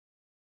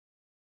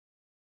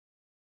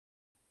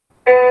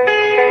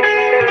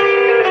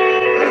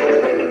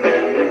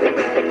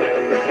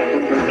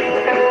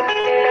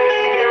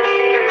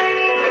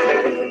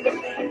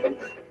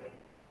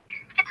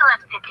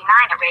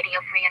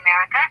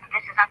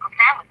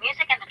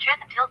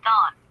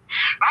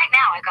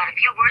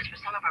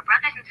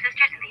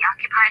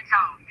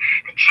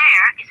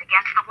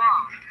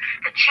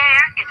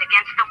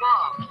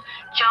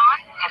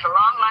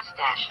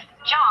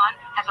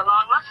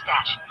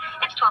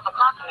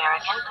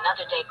Americans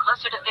another day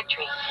closer to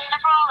victory.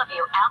 And for all of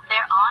you out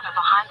there on or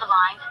behind the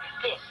lines,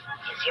 this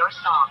is your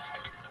song.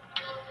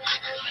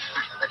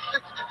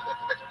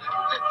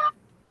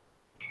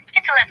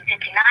 It's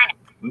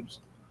 11:59. Oops.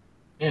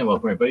 And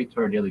welcome everybody to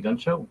our Daily Gun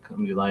Show.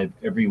 Coming to you live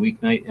every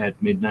weeknight at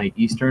midnight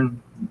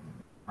Eastern,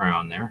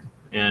 around there.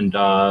 And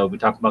we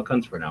talk about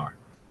guns for an hour.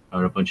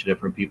 Got a bunch of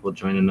different people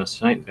joining us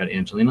tonight. We've got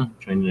Angelina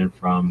joining in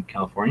from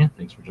California.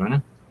 Thanks for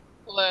joining.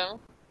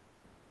 Hello.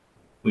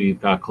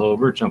 We've got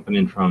Clover jumping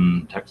in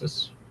from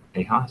Texas.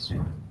 Hey, Haas.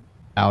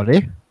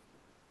 Howdy.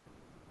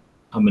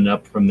 Coming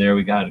up from there,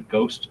 we got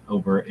Ghost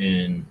over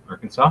in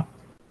Arkansas.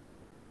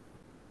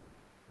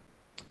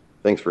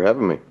 Thanks for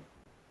having me.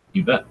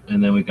 You bet.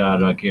 And then we got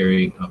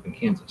Gary up in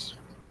Kansas.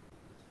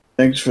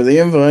 Thanks for the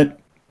invite.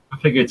 I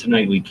figured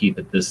tonight we'd keep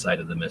it this side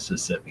of the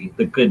Mississippi,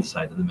 the good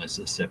side of the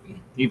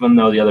Mississippi. Even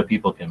though the other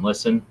people can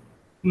listen,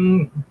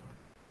 we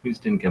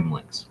just didn't give them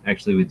links.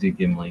 Actually, we did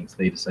give them links.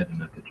 They decided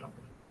not to jump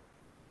in.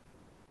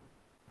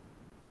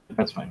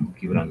 That's fine. We'll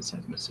keep it on the side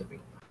of the Mississippi.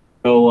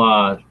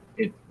 So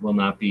it will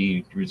not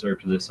be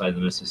reserved to this side of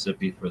the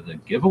Mississippi for the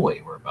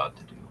giveaway we're about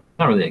to do.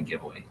 Not really a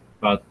giveaway.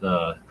 About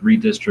the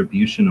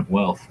redistribution of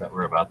wealth that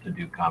we're about to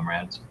do,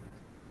 comrades.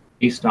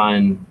 Based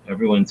on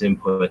everyone's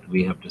input,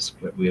 we're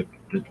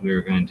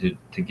going to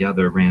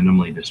together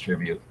randomly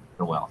distribute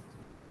the wealth.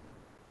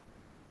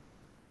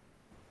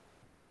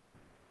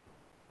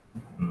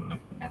 In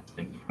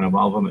front of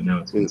all of them, and now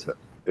it's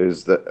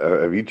Is that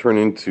have you turned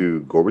into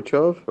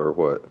Gorbachev or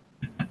what?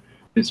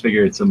 Just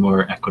figure it's a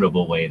more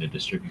equitable way to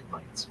distribute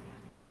lights.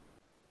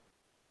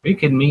 We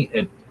can meet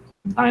at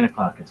 9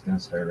 o'clock. It's going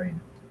to start raining.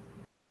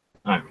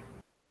 All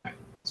right.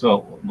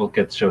 So we'll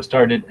get the show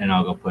started, and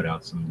I'll go put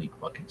out some leak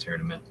buckets here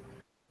in a minute.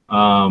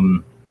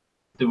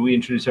 Did we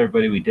introduce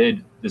everybody? We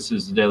did. This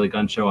is the Daily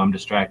Gun Show. I'm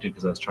distracted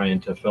because I was trying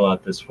to fill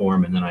out this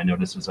form, and then I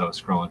noticed as I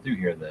was scrolling through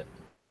here that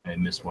I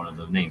missed one of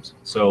the names.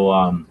 So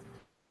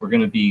we're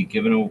going to be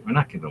we're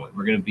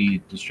going to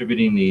be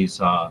distributing these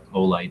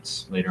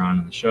O-lights later on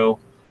in the show.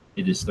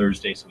 It is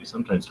Thursday, so we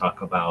sometimes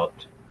talk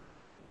about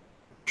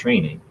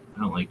training. I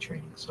don't like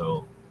training,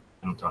 so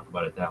I don't talk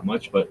about it that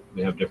much, but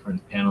we have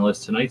different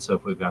panelists tonight, so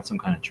if we've got some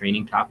kind of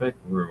training topic,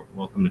 we're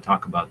welcome to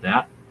talk about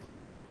that.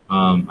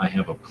 I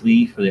have a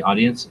plea for the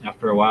audience.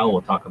 After a while,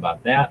 we'll talk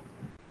about that.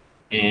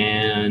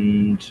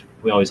 And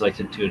we always like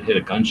to hit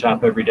a gun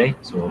shop every day,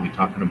 so we'll be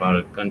talking about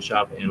a gun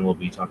shop, and we'll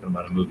be talking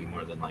about a movie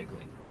more than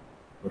likely.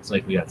 Looks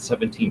like we got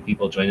 17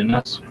 people joining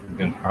us. We're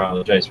going to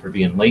apologize for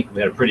being late.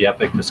 We had a pretty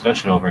epic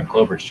discussion over in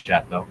Clover's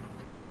chat, though.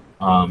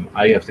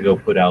 I have to go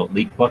put out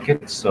leak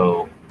buckets,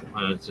 so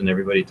can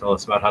everybody tell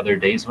us about how their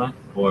days went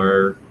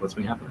or what's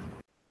been happening?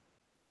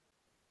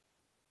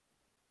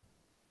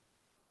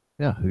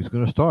 Yeah, who's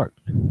going to start?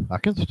 I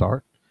can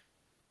start.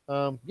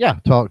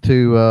 Talk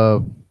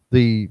to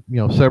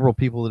several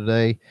people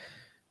today.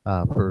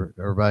 For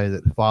everybody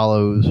that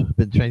follows,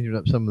 been changing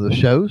up some of the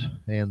shows,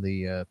 and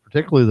the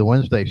particularly the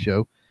Wednesday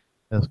show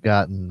has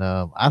gotten,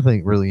 I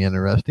think, really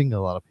interesting.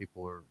 A lot of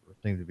people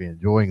seem to be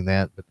enjoying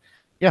that. But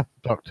yeah,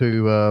 talk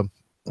to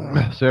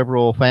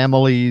several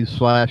families /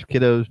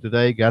 kiddos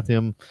today. Got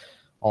them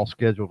all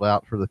scheduled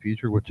out for the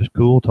future, which is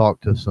cool. Talk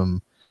to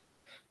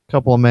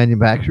couple of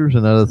manufacturers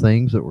and other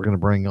things that we're going to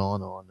bring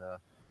on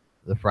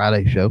the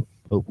Friday show,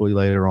 hopefully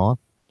later on.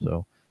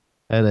 So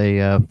had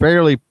a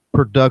fairly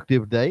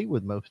productive day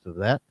with most of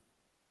that.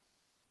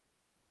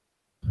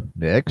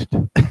 Next.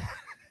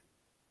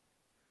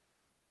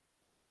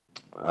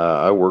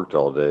 I worked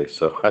all day,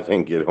 so I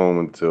didn't get home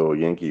until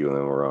Yankee when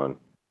they were on.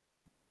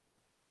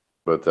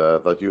 But I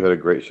thought you had a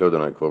great show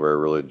tonight, Clover. I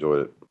really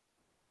enjoyed it.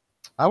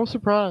 I was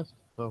surprised,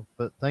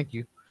 but thank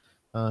you.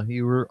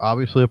 You were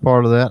obviously a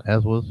part of that,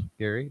 as was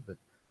Gary. But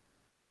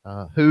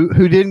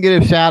who didn't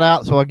get a shout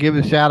out? So I'll give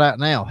a shout out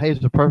now. Hey,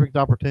 it's a perfect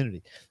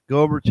opportunity.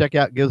 Go over, check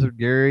out Gizzard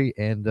Gary,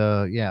 and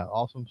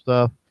awesome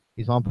stuff.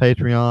 He's on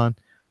Patreon.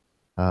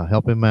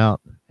 Help him out,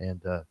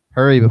 and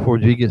hurry before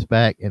G gets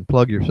back, and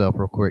plug yourself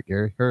real quick,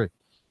 Gary. Hurry.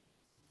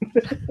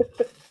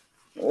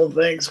 Well,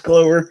 thanks,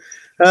 Clover.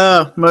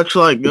 Much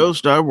like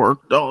Ghost, I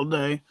worked all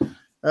day.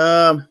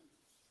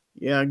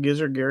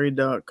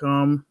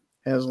 GizzardGary.com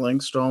has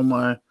links to all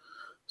my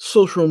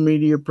social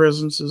media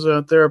presences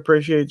out there. I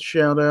appreciate the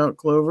shout out,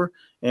 Clover.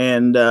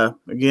 And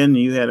again,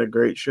 you had a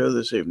great show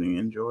this evening.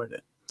 Enjoyed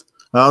it.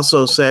 I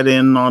also sat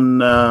in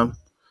on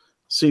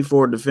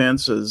C4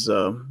 Defense's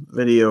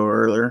video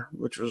earlier,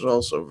 which was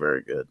also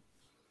very good.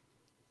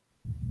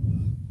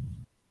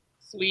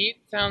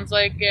 Sweet. Sounds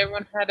like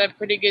everyone had a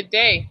pretty good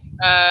day.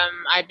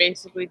 I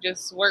basically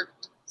just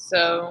worked,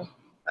 so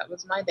that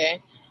was my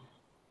day.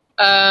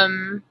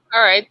 All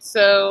right,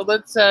 so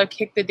let's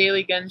kick the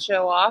Daily Gun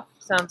Show off.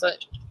 Sounds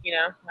like,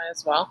 might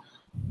as well.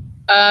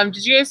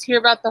 Did you guys hear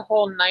about the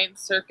whole Ninth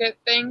Circuit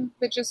thing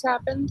that just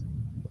happened?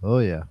 Oh,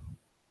 yeah.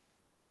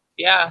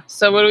 Yeah,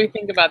 so what do we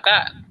think about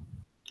that?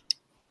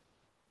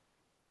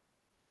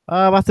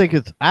 I think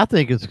it's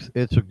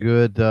a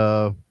good,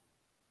 I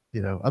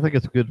think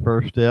it's a good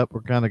first step.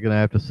 We're kind of going to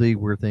have to see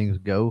where things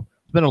go.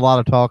 There's been a lot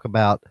of talk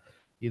about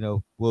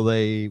Will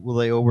they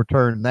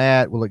overturn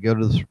that? Will it go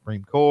to the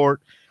Supreme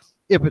Court?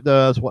 If it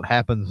does, what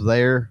happens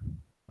there?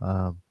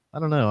 I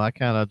don't know. I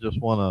kind of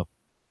just want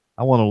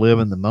to live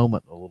in the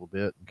moment a little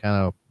bit and kind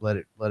of let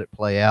it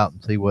play out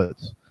and see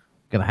what's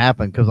going to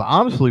happen. Because I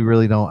honestly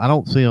really don't. I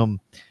don't see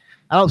them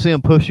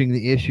pushing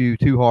the issue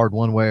too hard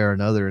one way or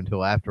another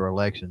until after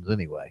elections.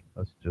 Anyway,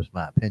 that's just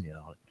my opinion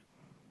on it.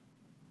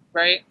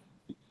 Right.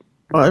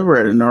 I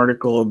read an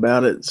article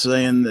about it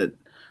saying that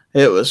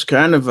it was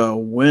kind of a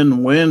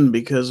win-win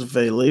because if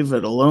they leave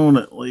it alone,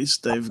 at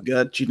least they've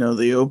got,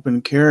 the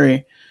open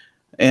carry.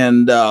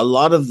 And a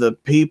lot of the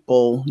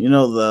people,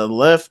 the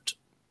left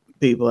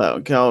people out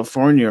in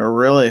California are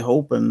really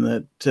hoping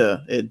that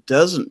it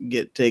doesn't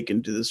get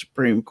taken to the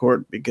Supreme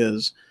Court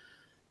because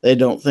they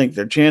don't think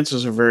their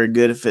chances are very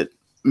good if it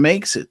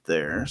makes it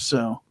there.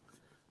 So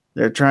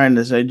they're trying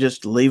to say,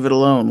 just leave it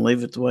alone,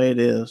 leave it the way it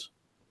is.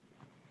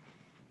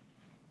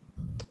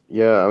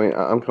 Yeah, I mean,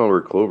 I'm kind of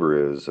where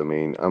Clover is. I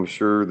mean, I'm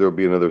sure there'll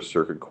be another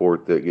circuit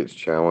court that gets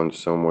challenged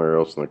somewhere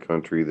else in the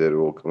country that it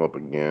will come up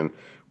again,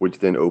 which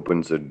then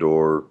opens the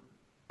door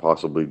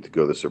possibly to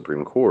go to the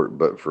Supreme Court.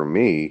 But for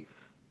me,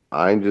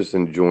 I'm just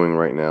enjoying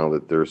right now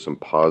that there's some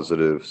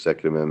positive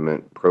Second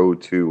Amendment pro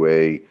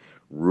 2A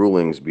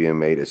rulings being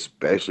made,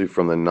 especially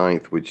from the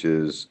Ninth, which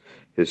is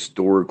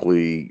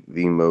historically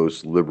the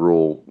most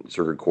liberal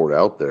circuit court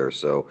out there.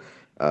 So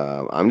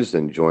I'm just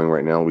enjoying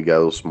right now. We got a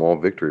little small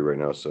victory right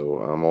now, so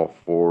I'm all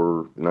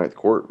for the Ninth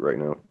Court right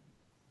now.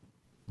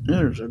 Yeah,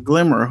 there's a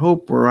glimmer of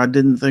hope where I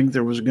didn't think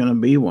there was going to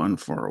be one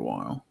for a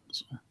while.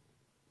 So.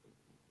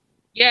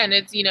 Yeah, and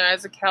it's,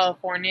 as a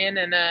Californian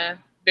and a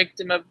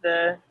victim of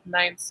the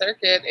Ninth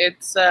Circuit,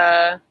 it's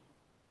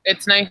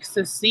nice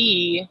to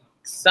see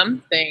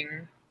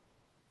something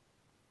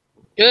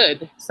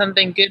good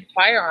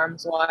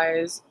firearms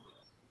wise,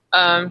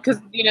 because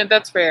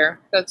that's rare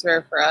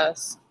for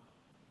us.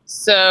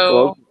 So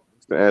Well, I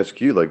was going to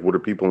ask you, like, what are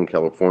people in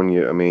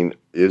California? I mean,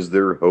 is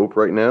there hope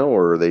right now,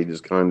 or are they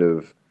just kind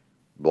of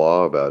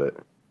blah about it?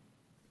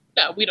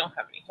 no, we don't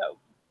have any hope.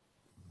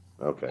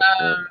 Okay.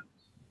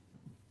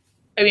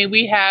 I mean,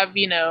 we have,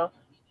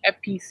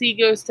 FPC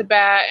goes to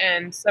bat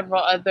and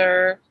several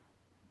other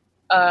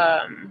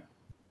pro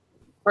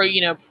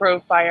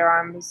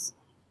firearms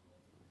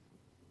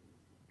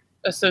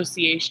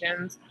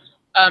associations.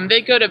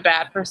 They go to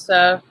bat for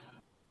stuff.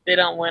 They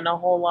don't win a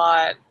whole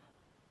lot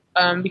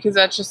because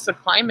that's just the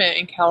climate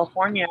in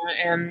California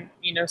and,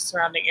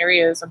 surrounding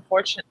areas,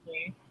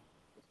 unfortunately.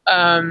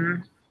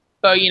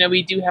 But,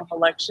 we do have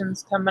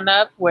elections coming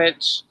up,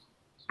 which,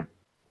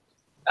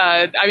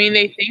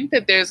 they think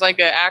that there's like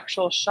an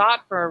actual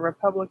shot for a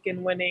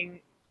Republican winning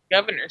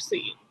governor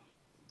seat.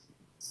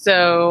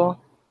 So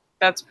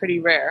that's pretty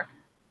rare.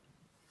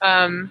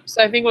 So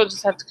I think we'll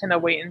just have to kind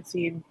of wait and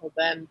see until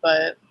then.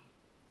 But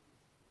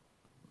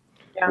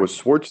yeah. Was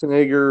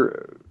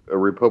Schwarzenegger a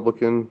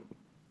Republican?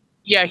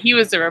 Yeah, he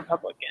was a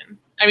Republican.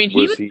 I mean,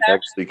 was he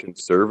actually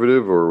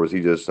conservative, or was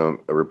he just a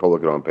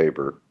Republican on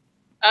paper?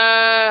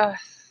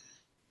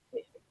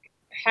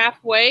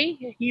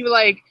 Halfway. He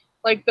like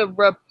the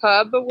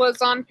Repub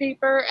was on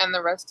paper, and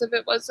the rest of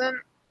it wasn't.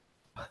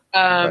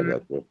 I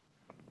got you.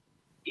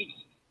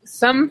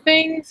 Some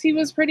things he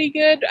was pretty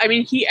good. I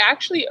mean, he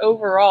actually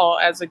overall,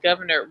 as a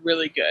governor,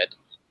 really good.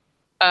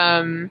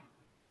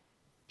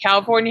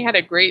 California had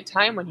a great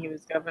time when he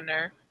was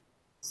governor.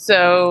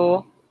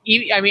 So,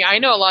 I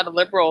know a lot of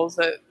liberals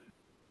that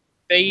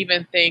they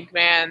even think,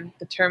 man,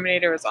 the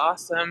Terminator was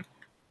awesome.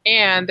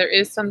 And there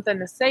is something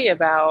to say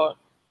about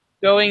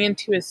going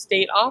into a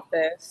state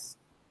office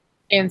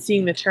and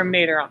seeing the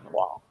Terminator on the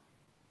wall.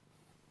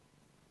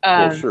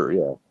 Well, sure,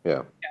 yeah.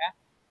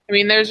 I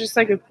mean, there's just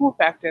like a cool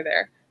factor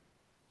there.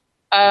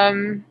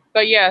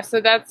 But yeah, so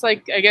that's I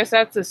guess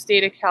that's the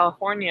state of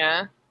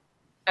California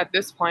at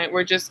this point.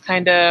 We're just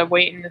kind of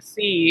waiting to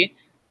see.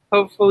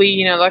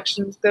 Hopefully,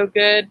 elections go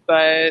good,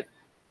 but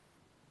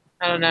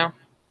I don't know.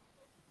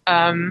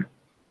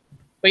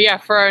 But yeah,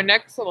 for our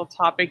next little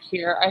topic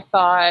here, I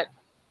thought,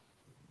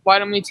 why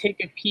don't we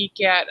take a peek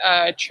at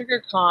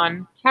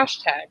TriggerCon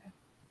hashtag?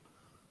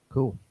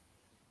 Cool.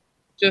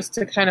 Just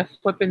to kind of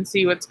flip and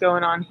see what's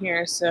going on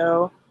here.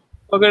 So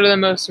we'll go to the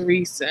most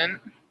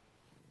recent.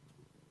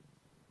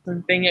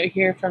 Something out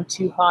here from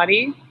Too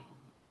Hottie.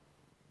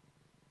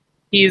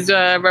 He's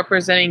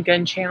representing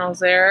gun channels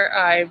there,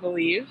 I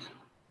believe.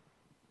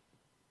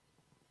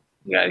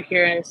 We got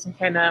here some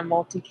kind of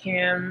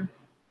multicam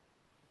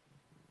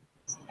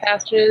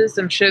patches.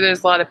 I'm sure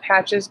there's a lot of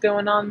patches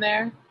going on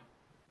there.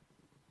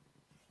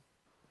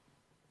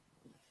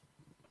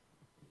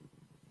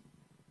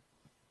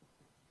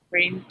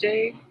 Range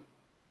day.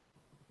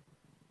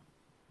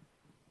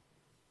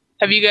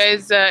 Have you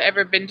guys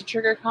ever been to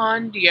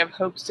TriggerCon? Do you have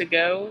hopes to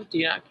go? Do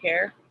you not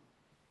care?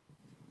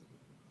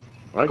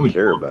 I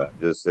care about it.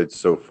 Just it's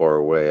so far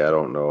away. I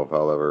don't know if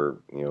I'll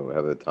ever,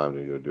 have the time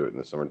to go do it in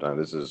the summertime.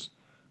 This is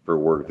for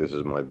work. This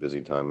is my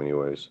busy time,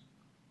 anyways.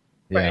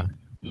 Yeah,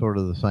 sort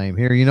of the same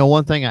here.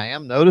 One thing I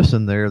am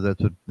noticing there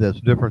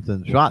that's different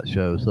than SHOT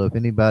Show. So if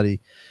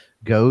anybody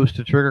goes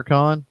to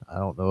TriggerCon, I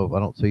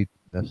don't see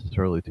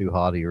necessarily too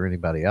haughty or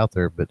anybody out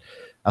there, but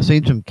I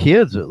seen some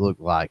kids that look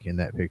like in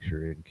that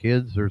picture. And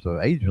kids, there's an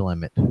age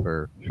limit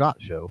for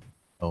SHOT Show.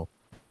 So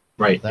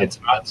Right. that, It's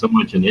not so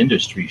much an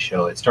industry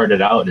show. It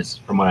started out as,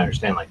 from what I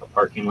understand, like a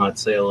parking lot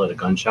sale at a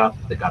gun shop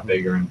that got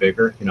bigger and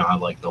bigger. You know how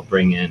like they'll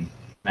bring in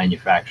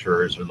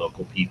manufacturers or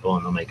local people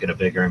and they'll make it a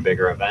bigger and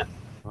bigger event.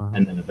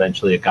 And then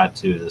eventually it got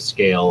to the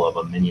scale of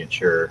a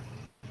miniature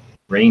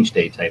range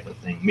day type of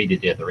thing, media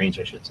day at the range,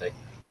 I should say.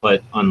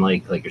 But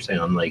unlike, like you're saying,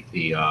 unlike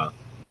the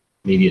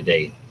media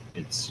day,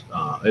 it's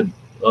at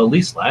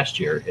least last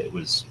year, it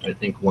was, I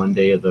think one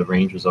day of the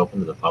range was open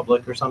to the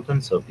public or something,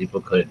 so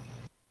people could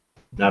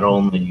not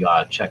only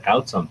check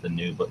out something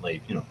new, but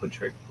like, you know,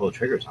 pull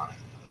triggers on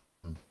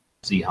it,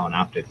 see how an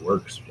optic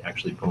works,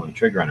 actually pulling a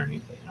trigger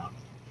underneath it, you know.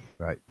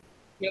 right.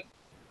 Yep.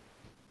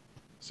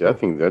 See, I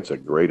think that's a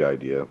great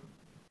idea.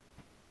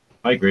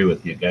 I agree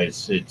with you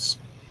guys. It's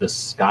the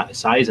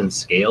size and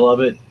scale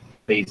of it,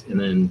 based, and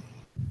then,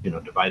 you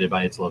know, divided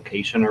by its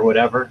location or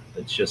whatever.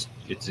 It's just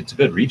it's a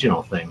good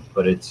regional thing,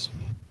 but it's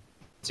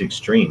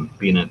extreme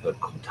being at the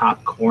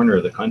top corner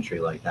of the country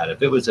like that.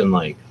 If it was in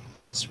like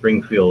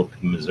Springfield,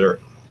 Missouri,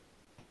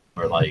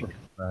 or like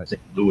Right.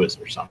 St. Louis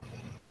or something,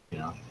 you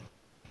know.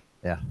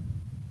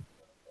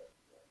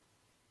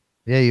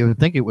 Yeah, you would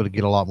think it would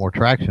get a lot more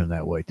traction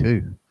that way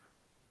too.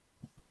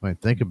 I mean,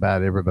 think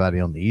about everybody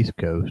on the East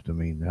Coast. I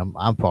mean,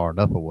 I'm far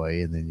enough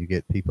away, and then you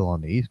get people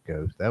on the East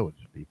Coast. That would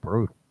just be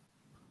brutal.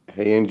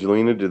 Hey,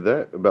 Angelina, did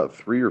that about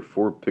 3 or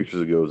 4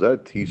 pictures ago? Was that a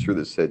t-shirt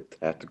that said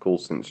 "Tactical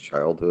since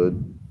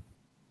childhood"?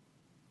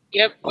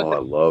 Yep. Oh, I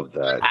love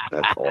that.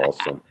 That's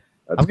awesome.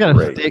 That's I've got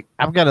great. a stick.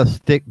 I've got a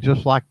stick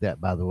just like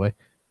that, by the way.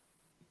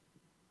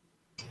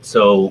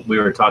 So we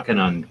were talking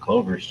on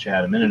Clover's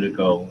chat a minute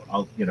ago,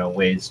 you know,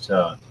 ways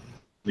to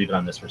leave it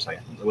on this for a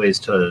second, ways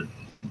to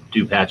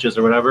do patches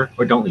or whatever,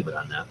 or don't leave it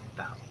on that.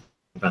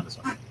 Leave it on this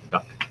one.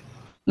 Go.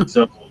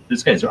 So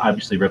these guys are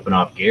obviously ripping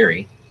off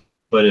Gary,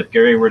 but if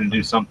Gary were to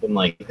do something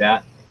like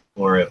that,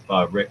 or if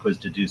Rick was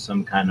to do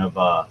some kind of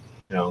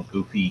you know,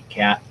 goofy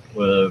cat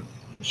with a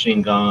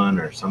machine gun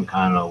or some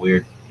kind of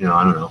weird, you know,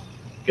 I don't know,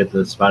 get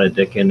the spotted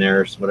dick in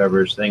there or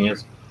whatever his thing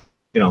is,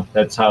 you know,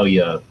 that's how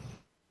you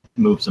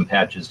move some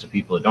patches to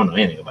people that don't know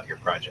anything about your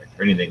project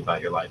or anything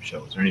about your live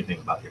shows or anything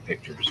about your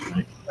pictures,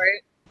 right?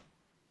 Right.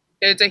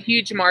 There's a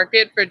huge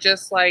market for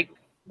just like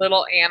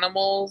little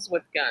animals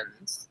with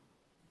guns.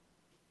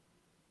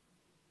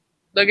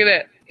 Look at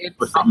it.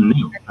 Or It's something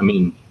new. I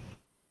mean,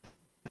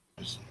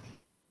 just,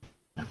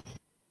 yeah.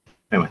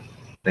 Anyway,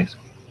 thanks.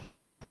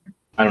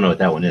 I don't know what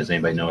that one is.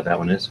 Anybody know what that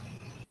one is?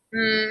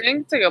 I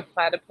think it's like a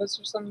platypus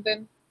or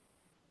something.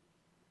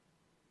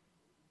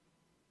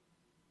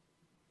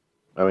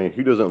 I mean,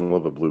 who doesn't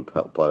love a blue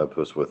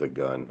platypus with a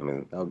gun? I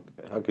mean,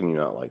 how can you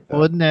not like that?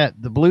 Well, isn't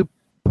that the blue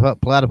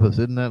platypus?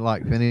 Isn't that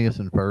like Phineas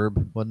and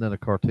Ferb? Wasn't that a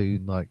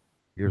cartoon like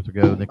years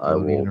ago,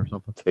 Nickelodeon or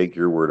something? Take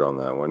your word on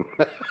that one.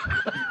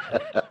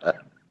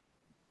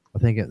 I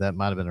think that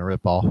might have been a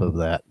rip off of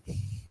that.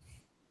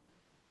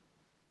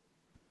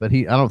 But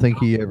I don't think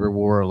he ever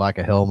wore like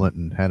a helmet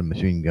and had a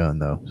machine gun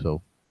though.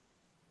 So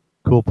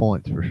cool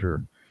points for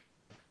sure.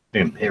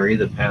 And Perry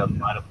the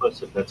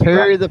platypus, if that's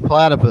Perry correct. the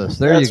platypus.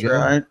 There That's you go.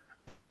 right.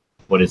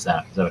 What is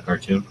that? Is that a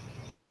cartoon?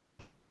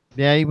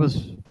 Yeah, he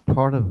was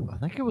part of. I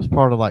think it was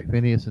part of like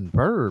Phineas and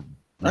Ferb.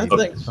 I maybe.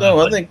 think so.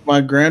 I think my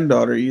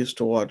granddaughter used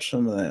to watch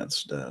some of that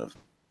stuff.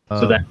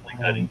 So that's like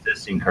an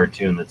existing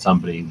cartoon that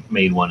somebody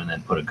made one and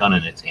then put a gun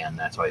in its hand.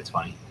 That's why it's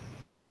funny.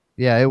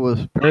 Yeah, it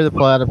was Perry the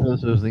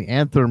platypus. It was the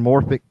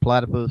anthropomorphic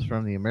platypus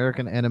from the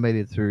American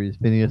animated series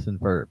Phineas and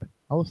Ferb.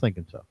 I was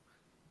thinking so.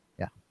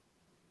 Yeah.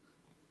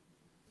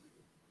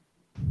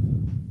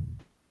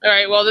 All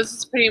right. Well, this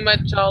is pretty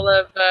much all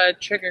of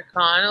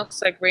TriggerCon.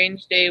 Looks like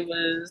Range Day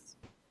was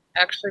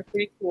actually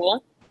pretty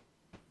cool.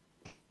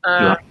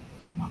 Yeah.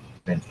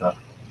 And stuff.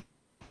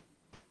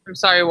 I'm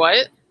sorry.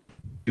 What?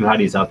 Two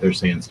hotties out there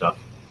saying stuff.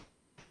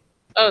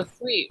 Oh,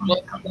 sweet.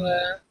 Well,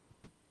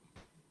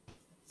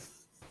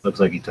 Looks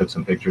like he took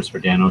some pictures for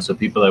Dano. So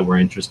people that were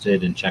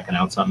interested in checking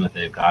out something that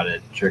they've got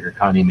at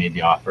TriggerCon, he made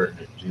the offer.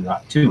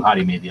 Two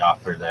hottie made the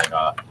offer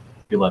that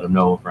you let him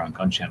know over on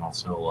Gun Channel.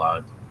 So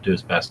he'll do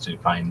his best to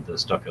find the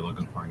stuff you're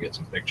looking for and get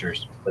some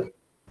pictures.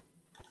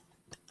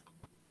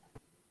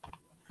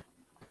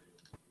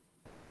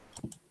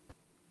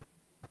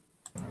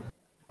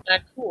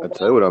 cool. I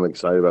tell you what I'm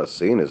excited about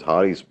seeing is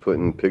Hottie's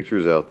putting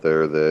pictures out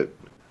there that,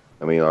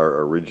 I mean,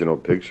 are original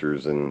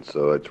pictures, and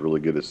so it's really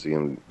good to see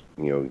him,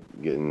 you know,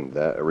 getting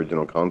that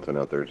original content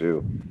out there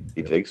too.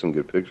 He takes some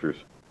good pictures.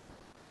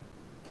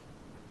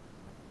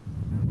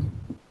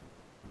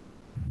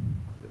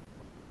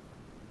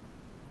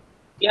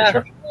 Yeah,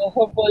 Sure. well,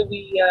 hopefully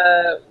we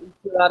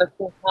do a lot of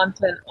cool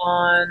content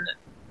on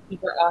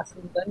Super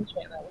Awesome Gun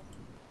Channel.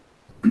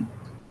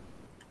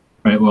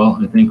 Right. Well,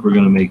 I think we're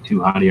going to make Too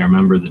Hottie our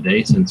member of the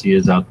day since he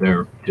is out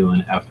there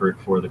doing effort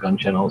for the gun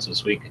channels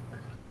this week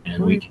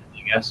and weekend,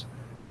 I guess.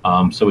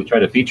 So we try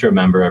to feature a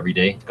member every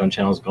day. Gun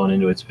Channel is going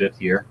into its 5th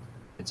year.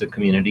 It's a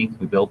community.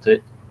 We built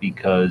it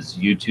because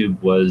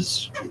YouTube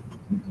was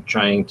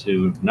trying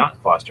to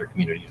not foster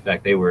community. In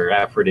fact, they were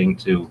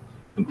efforting to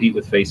compete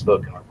with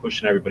Facebook and were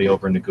pushing everybody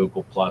over into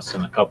Google Plus.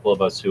 And a couple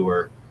of us who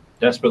were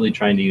desperately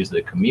trying to use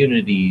the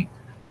community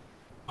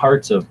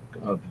parts of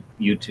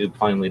YouTube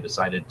finally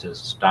decided to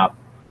stop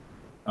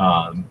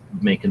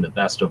making the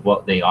best of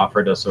what they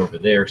offered us over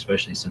there,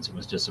 especially since it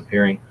was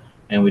disappearing.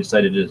 And we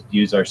decided to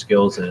use our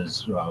skills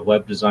as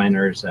web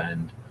designers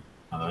and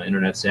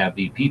internet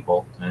savvy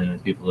people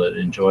and people that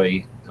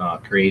enjoy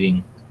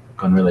creating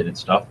gun-related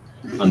stuff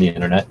on the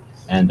internet,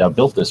 and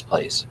built this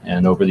place.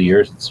 And over the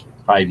years, it's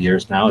 5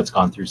 years now, it's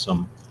gone through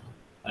some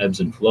ebbs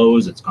and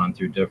flows. It's gone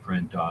through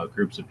different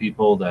groups of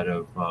people that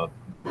have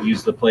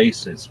used the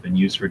place. It's been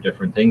used for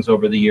different things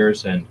over the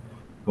years, and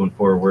going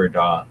forward,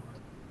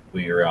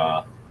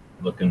 we're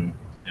looking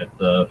at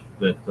the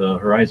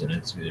horizon.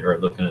 Or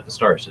looking at the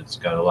stars. It's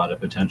got a lot of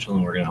potential,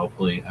 and we're going to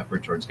hopefully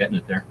effort towards getting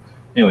it there.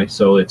 Anyway,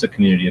 so it's a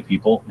community of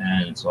people,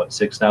 and it's like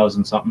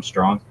 6,000 something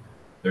strong.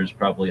 There's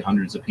probably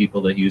hundreds of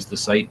people that use the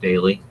site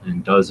daily,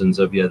 and dozens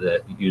of you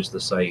that use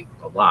the site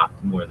a lot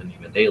more than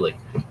even daily.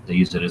 They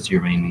use it as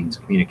your main means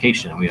of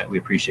communication, and we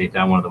appreciate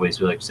that. One of the ways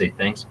we like to say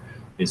thanks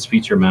is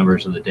feature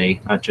members of the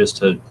day, not just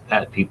to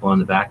pat people on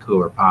the back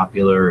who are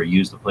popular or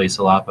use the place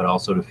a lot, but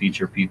also to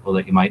feature people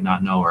that you might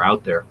not know are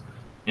out there.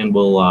 And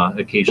we'll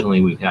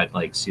occasionally, we've had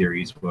like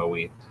series where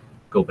we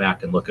go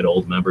back and look at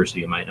old members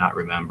who you might not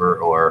remember,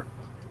 or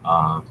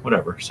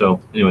whatever.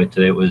 So anyway,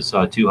 today it was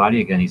Too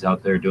Hottie again. He's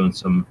out there doing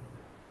some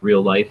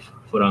real life,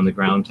 foot on the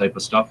ground type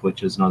of stuff,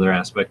 which is another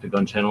aspect of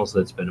gun channels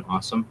that's been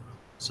awesome.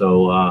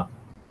 So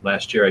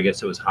last year, I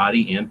guess it was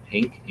Hottie and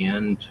Pink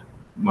and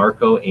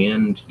Marco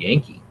and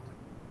Yankee.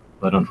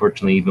 But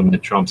unfortunately, even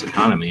with Trump's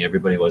economy,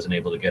 everybody wasn't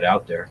able to get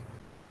out there.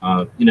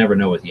 You never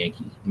know with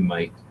Yankee. You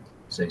might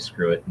say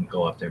screw it and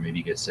go up there,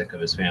 maybe get sick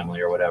of his family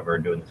or whatever,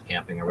 and doing the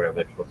camping or whatever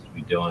they're supposed to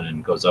be doing,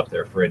 and goes up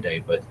there for a day.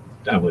 But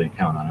I wouldn't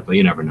count on it, but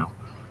you never know.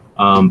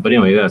 But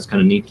anyway, that's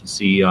kind of neat to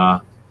see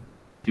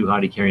Too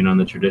Hottie carrying on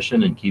the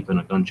tradition and keeping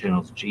a Gun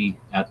Channels G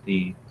at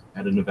an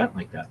event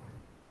like that.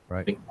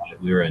 Right. Think about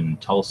it. We were in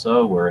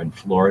Tulsa, we're in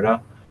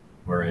Florida,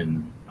 we're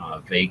in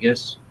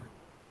Vegas,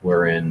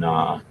 we're in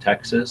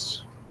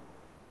Texas.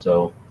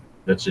 So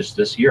that's just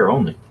this year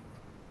only.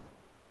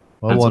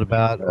 Well, what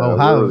about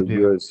Ohio? Where the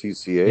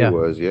USCCA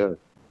was, yeah.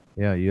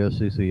 Yeah,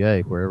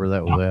 USCCA, wherever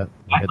that was at.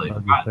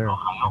 Exactly.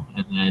 Ohio.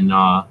 And then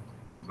I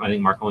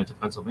think Marco went to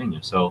Pennsylvania.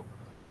 So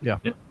yeah.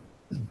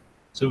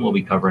 Soon we'll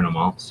be covering them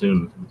all.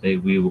 Soon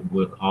we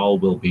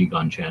will be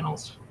gun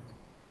channels.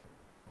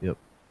 Yep.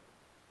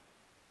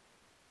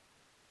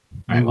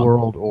 All right, New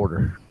World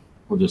Order.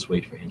 We'll just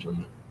wait for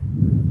Angelina.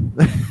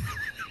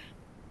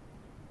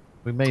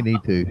 We may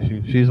need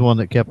to. She's the one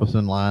that kept us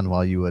in line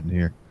while you wasn't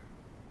here.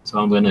 So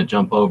I'm going to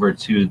jump over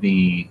to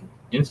the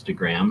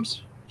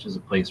Instagrams, which is a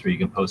place where you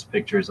can post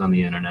pictures on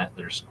the internet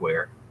that are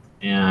square.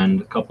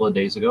 And a couple of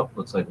days ago,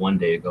 looks like 1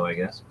 day ago, I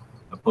guess,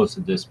 I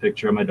posted this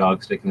picture of my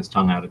dog sticking his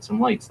tongue out at some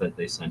lights that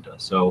they sent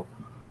us. So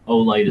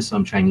Olight is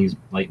some Chinese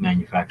light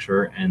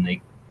manufacturer, and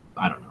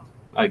I don't know.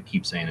 I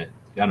keep saying it.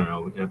 I don't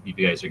know if you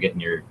guys are getting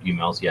your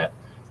emails yet.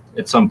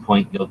 At some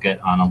point, you'll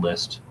get on a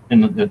list.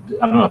 And I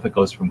don't know if it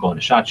goes from going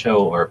to SHOT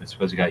Show or if it's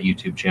because you got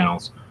YouTube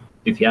channels.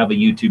 If you have a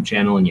YouTube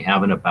channel and you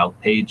have an About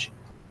page,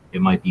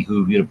 it might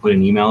behoove you to put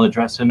an email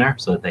address in there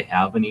so that they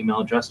have an email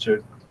address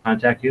to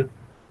contact you.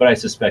 But I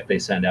suspect they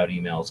send out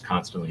emails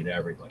constantly to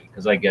everybody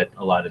because I get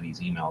a lot of these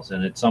emails.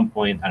 And at some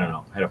point, I don't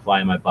know, I had a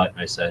fly in my butt and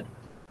I said,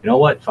 you know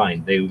what,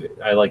 fine.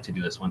 I like to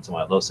do this once in a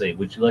while. They'll say,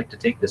 would you like to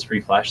take this free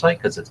flashlight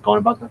because it's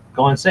going to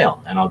go on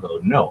sale? And I'll go,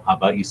 no, how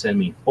about you send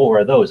me 4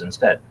 of those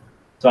instead?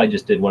 So I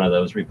just did one of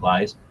those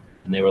replies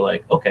and they were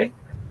like, okay.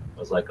 I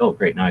was like, oh,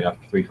 great. Now I got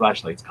 3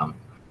 flashlights coming.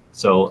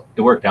 So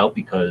it worked out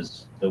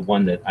because the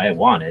one that I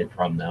wanted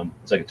from them,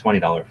 it's like a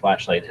 $20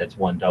 flashlight. It has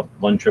one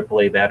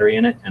AAA battery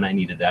in it, and I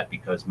needed that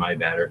because my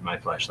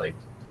flashlight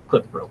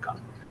clip broke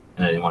on,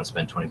 and I didn't want to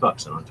spend $20. I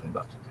don't want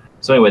 $20.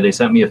 So anyway, they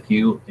sent me a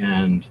few,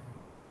 and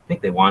I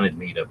think they wanted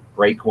me to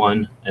break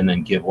one and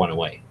then give one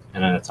away,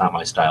 and that's not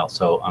my style.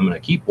 So I'm going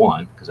to keep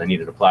one because I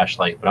needed a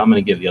flashlight, but I'm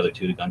going to give the other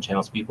 2 to Gun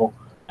Channels people,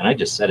 and I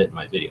just said it in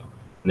my video,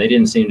 and they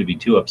didn't seem to be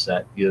too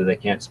upset. Either they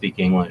can't speak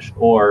English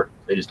or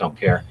they just don't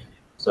care.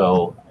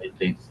 So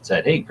they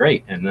said, hey,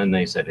 great. And then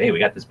they said, hey, we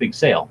got this big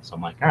sale. So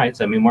I'm like, all right,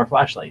 send me more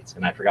flashlights.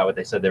 And I forgot what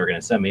they said they were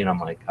going to send me. And I'm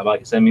like, how about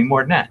you send me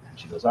more than that? And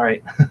she goes, all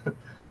right.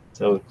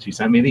 So she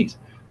sent me these.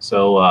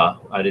 So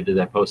I did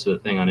that, posted a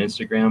thing on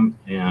Instagram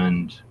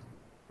and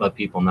let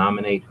people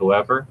nominate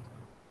whoever.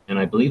 And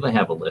I believe I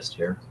have a list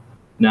here.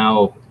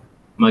 Now,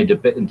 my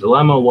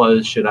dilemma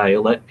was, should I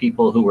let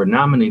people who were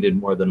nominated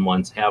more than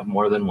once have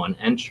more than one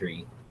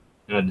entry?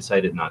 And I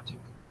decided not to.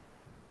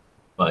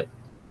 But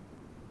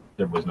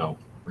there was no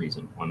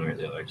reason one way or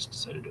the other. I just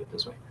decided to do it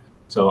this way.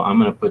 So I'm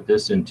going to put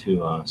this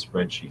into a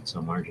spreadsheet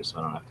somewhere just so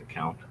I don't have to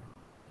count.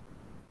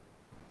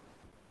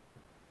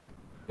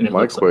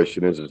 My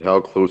question is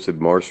how close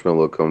did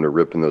Marshmallow come to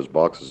ripping those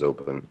boxes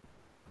open?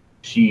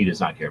 She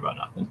does not care about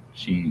nothing.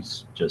 She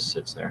just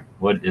sits there.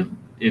 What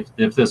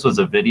if this was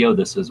a video,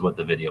 this is what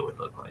the video would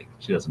look like.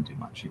 She doesn't do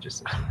much. She just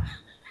sits there.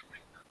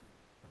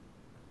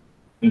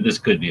 This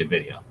could be a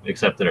video,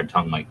 except that our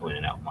tongue might go in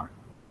and out more.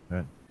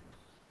 Right.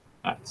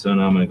 All right, so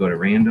now I'm going to go to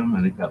random.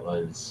 I think that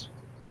was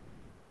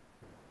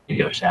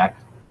video Shack.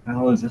 How the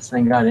hell has this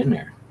thing got in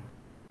there?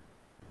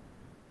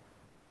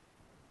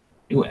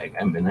 Newegg. I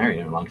haven't been there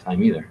in a long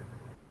time either.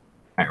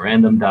 All right,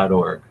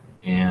 random.org.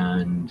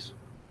 And what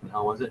the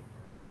hell was it?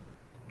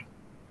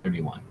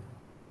 31.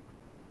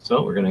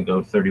 So we're going to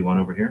go 31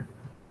 over here.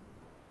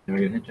 And we're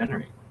going to hit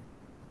generate.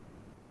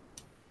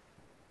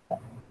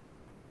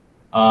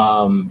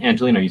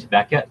 Angelina, are you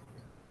back yet?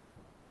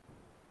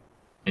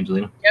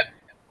 Angelina? Yep.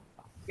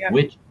 Yeah.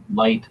 Which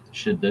light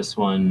should this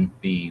one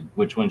be?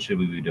 Which one should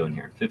we be doing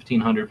here?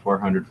 1500,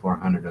 400,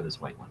 400, or this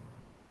white one?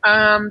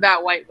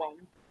 That white one.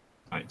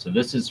 All right, so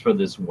this is for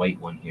this white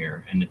one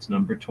here, and it's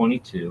number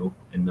 22,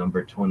 and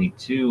number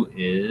 22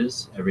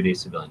 is Everyday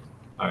Civilian.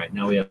 All right,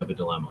 now we have a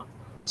dilemma.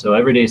 So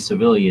Everyday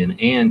Civilian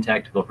and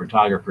Tactical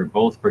Photographer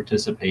both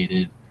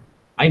participated.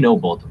 I know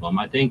both of them.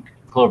 I think,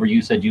 Clover,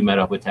 you said you met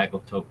up with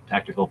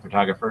Tactical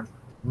Photographer.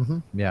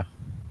 Yeah.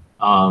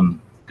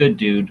 Good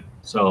dude.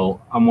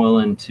 So I'm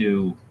willing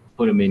to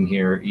put them in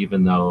here,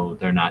 even though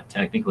they're not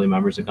technically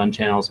members of gun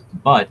channels,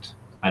 but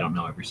I don't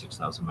know every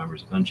 6,000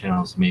 members of gun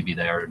channels. Maybe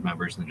they are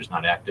members and they're just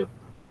not active.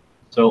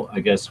 So I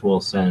guess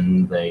we'll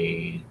send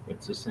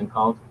what's this thing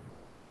called?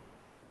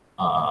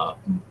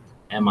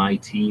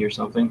 MIT or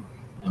something.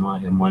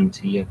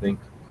 M1T, I think.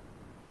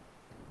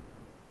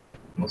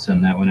 We'll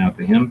send that one out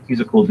to him. He's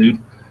a cool dude.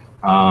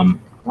 I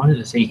wanted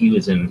to say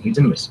he's in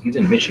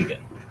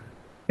Michigan.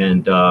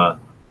 And wow,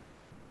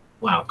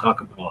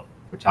 talk about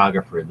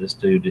photographer. This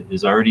dude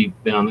has already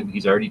been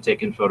he's already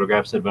taken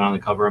photographs that have been on the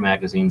cover of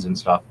magazines and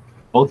stuff.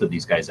 Both of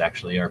these guys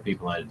actually are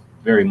people I'd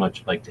very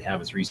much like to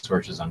have as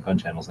resources on gun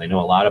channels. They know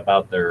a lot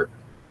about their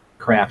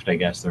craft, I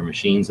guess, their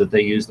machines that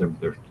they use,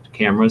 their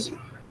cameras,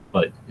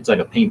 but it's like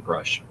a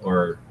paintbrush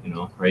or,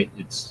 right?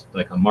 It's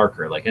like a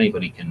marker. Like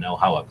anybody can know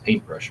how a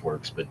paintbrush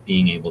works, but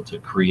being able to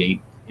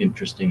create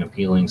interesting,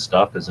 appealing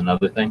stuff is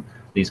another thing.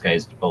 These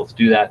guys both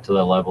do that to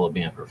the level of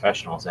being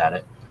professionals at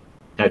it.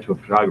 Tactical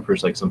photographer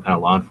is like some kind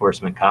of law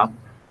enforcement cop,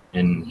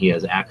 and he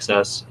has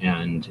access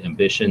and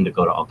ambition to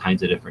go to all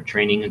kinds of different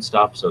training and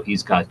stuff. So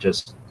he's got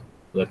just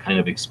the kind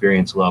of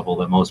experience level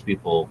that most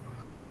people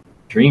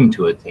dream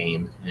to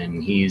attain.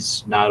 And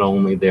he's not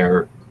only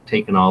there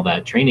taking all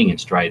that training in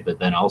stride, but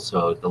then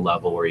also at the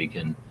level where you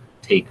can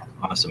take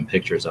awesome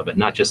pictures of it,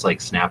 not just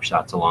like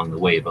snapshots along the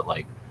way, but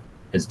like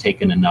has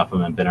taken enough of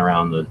them and been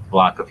around the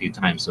block a few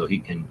times, so he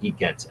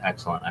gets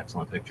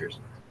excellent pictures.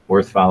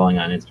 Worth following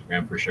on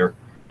Instagram for sure,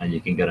 and you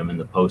can get him in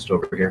the post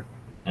over here.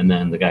 And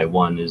then the guy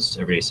one is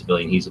Everyday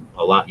Civilian. He's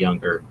a lot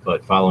younger,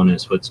 but following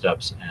his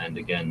footsteps. And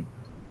again,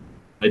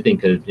 I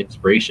think an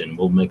inspiration.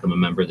 We'll make him a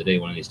member of the day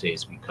one of these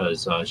days,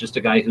 because it's just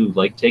a guy who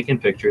liked taking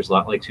pictures, a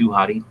lot like Too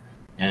Hottie,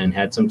 and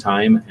had some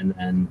time. And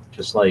then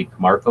just like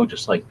Marco,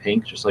 just like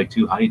Pink, just like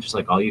Too Hottie, just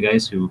like all you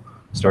guys who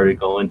started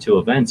going to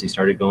events. He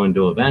started going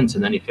to events,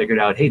 and then he figured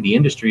out, hey, the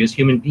industry is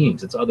human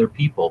beings. It's other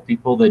people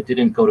that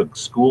didn't go to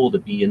school to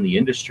be in the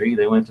industry.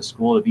 They went to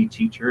school to be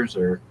teachers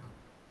or,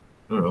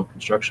 I don't know,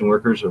 construction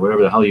workers or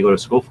whatever the hell you go to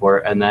school for,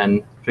 and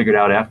then figured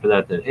out after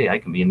that, hey, I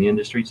can be in the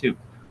industry too.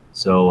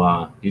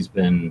 So he's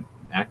been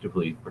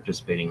actively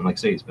participating. And like I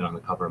say, he's been on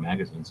the cover of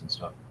magazines and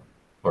stuff,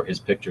 or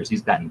his pictures.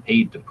 He's gotten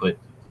paid to put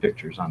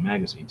pictures on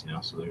magazines,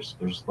 So there's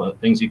a lot of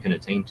things you can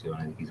attain to, and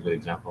I think he's a good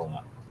example of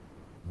that.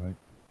 Right.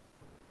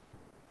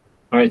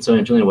 All right, so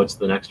Angelina, what's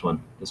the next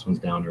one? This one's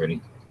down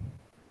already.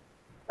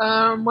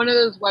 One of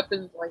those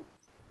weapons lights.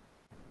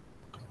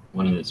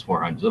 One of these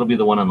 400s. It'll be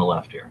the one on the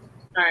left here.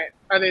 All right.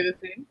 Are they the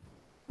same?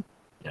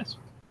 Yes.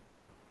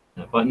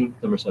 That button,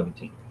 number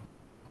 17.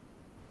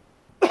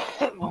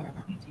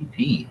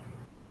 PTP.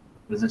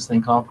 What is this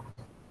thing called?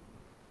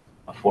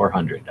 A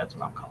 400. That's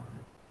what I'm calling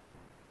it.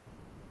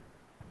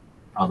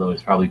 Although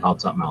it's probably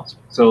called something else.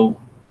 So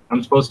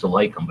I'm supposed to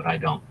like them, but I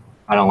don't.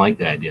 I don't like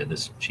the idea of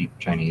this cheap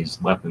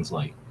Chinese weapons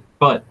light.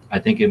 But I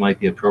think it might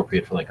be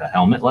appropriate for like a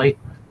helmet light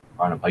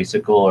or on a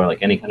bicycle or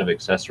like any kind of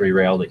accessory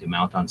rail that you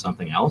mount on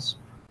something else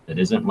that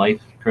isn't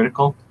life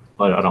critical.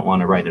 But I don't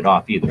want to write it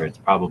off either. It's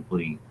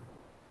probably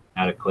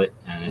adequate,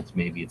 and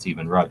maybe it's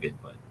even rugged.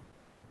 But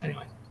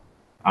anyway,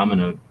 I'm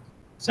gonna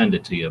send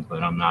it to you,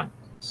 but I'm not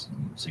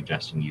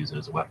suggesting you use it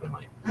as a weapon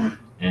light.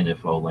 And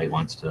if Olay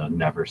wants to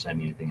never send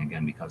me anything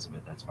again because of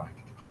it, that's fine.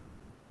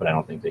 But I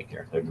don't think they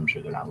care. I'm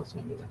sure they're not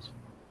listening to this.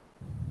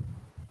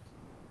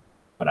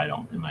 But I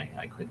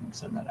couldn't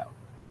send that out,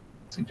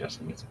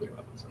 suggesting it's a good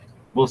weapons light.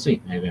 We'll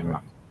see. Maybe I'm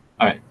wrong.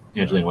 All right,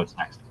 Angelina, what's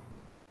next?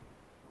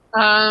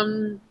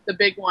 The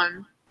big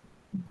one.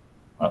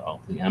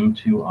 The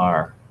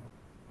M2R.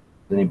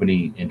 Is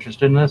anybody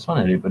interested in this one?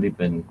 Anybody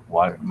been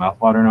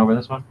mouth-watering over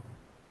this one?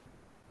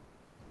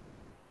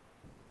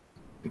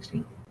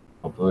 16.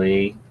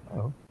 Hopefully,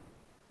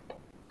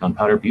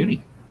 Gunpowder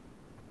Beauty.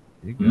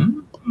 You're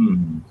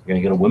going to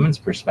get a women's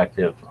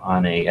perspective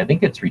on I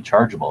think it's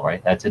rechargeable,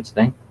 right? That's its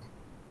thing?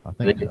 I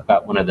think it's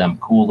got one of them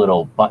cool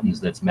little buttons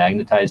that's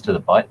magnetized to the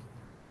butt,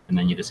 and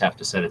then you just have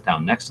to set it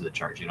down next to the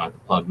charge. You don't have to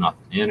plug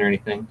nothing in or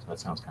anything, so that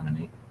sounds kind of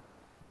neat.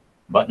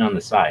 button on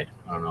the side.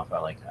 I don't know if I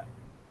like that.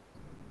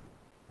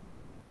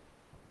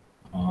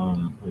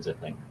 What is that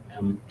thing?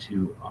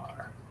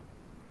 M2R.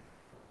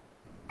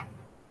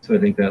 So I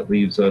think that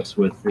leaves us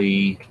with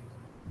the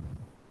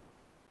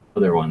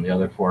other one, the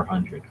other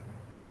 400.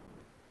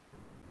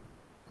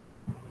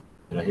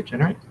 Did I hit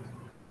generate?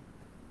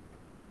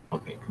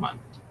 Okay, come on.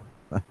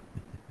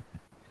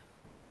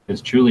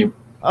 It's truly,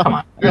 come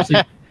on.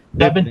 Seriously,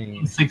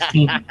 17,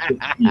 16,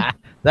 15.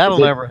 That'll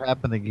never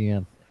happen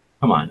again.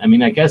 Come on. I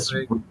mean, I guess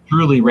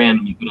truly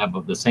random, you could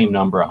have the same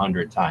number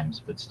 100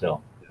 times, but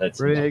still,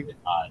 that's Rigged.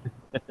 odd.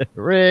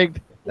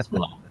 Rigged.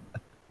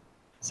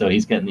 So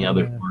he's getting the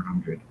other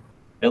 400.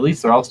 At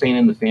least they're all staying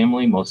in the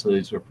family. Most of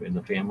these were in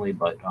the family,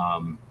 but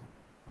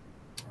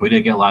we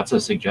did get lots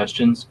of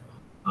suggestions.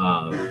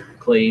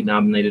 Clay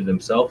nominated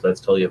himself.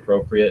 That's totally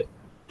appropriate.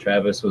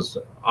 Travis was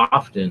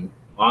often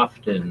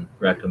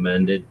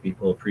recommended.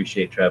 People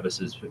appreciate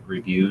Travis's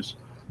reviews.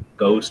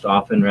 Ghost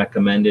often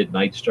recommended.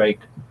 Night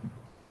Strike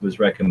was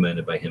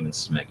recommended by him and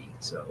Smeggy.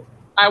 So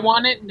I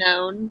want it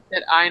known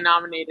that I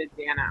nominated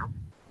Dano.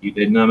 you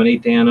did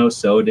nominate Dano.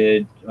 So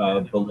did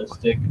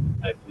Ballistic.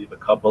 I believe a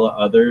couple of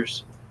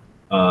others.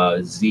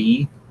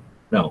 Z.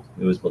 No,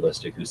 it was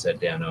Ballistic who said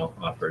Dano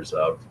offers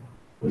a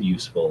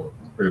useful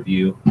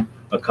review.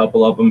 A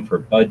couple of them for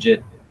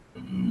budget. I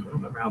don't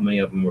remember how many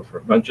of them were for,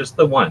 but just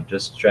the one.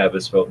 Just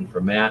Travis voting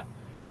for Matt.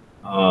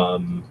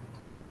 One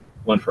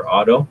for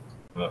Otto,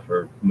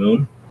 for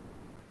Moon.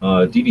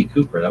 D.B.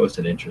 Cooper, that was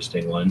an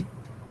interesting one.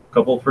 A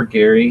couple for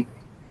Gary.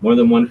 More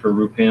than one for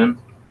Rupan.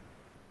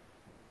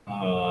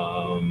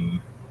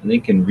 I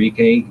think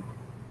Enrique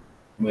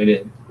might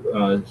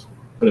have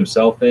put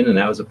himself in, and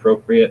that was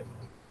appropriate.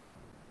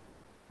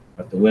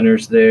 Got the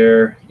winners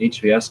there.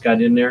 HVS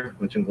got in there,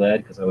 which I'm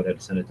glad because I would have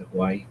to send it to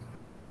Hawaii.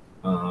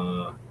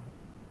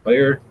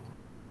 Fire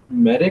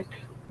Medic,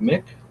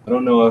 Mick. I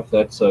don't know if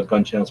that's a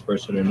Gun Channel's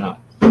person or not.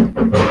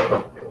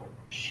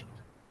 Shit.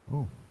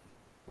 Oh.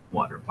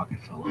 Water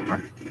bucket fell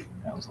over.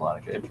 That was a lot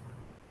of good.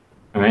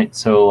 All right,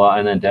 so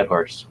and then Dead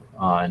Horse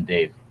and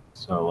Dave.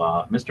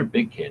 So Mr.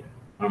 Big Kid.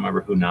 I don't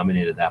remember who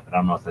nominated that, but I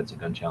don't know if that's a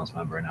Gun Channel's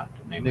member or not.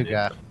 New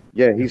guy.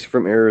 Yeah, he's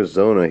from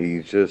Arizona.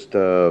 He just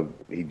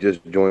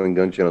joined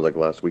Gun Channel like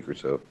last week or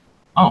so.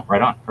 Oh,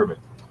 right on.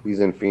 Perfect.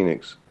 He's in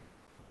Phoenix.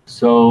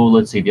 So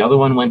let's see. The other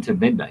one went to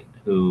Midnight,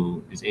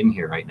 who is in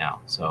here right now.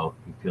 So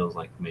he feels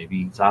like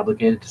maybe he's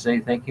obligated to say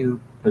thank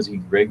you because he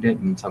rigged it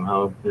and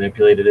somehow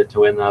manipulated it to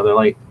win the other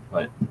light.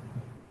 But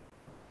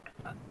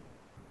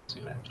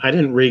I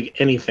didn't rig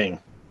anything.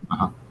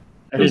 Uh-huh.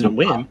 I didn't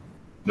win.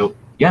 Nope.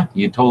 Yeah,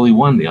 you totally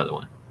won the other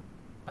one.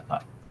 I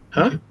thought.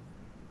 Huh?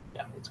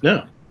 Yeah. It's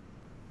No.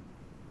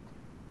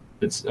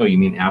 It's you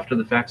mean after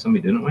the fact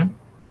somebody didn't win,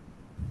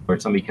 or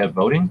somebody kept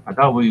voting? I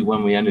thought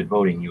when we ended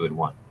voting you had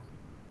won.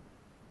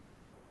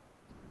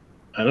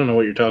 I don't know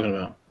what you're talking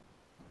about.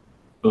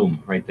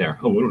 Boom, right there.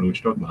 Oh, I don't know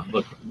what you're talking about.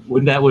 Look,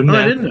 wouldn't I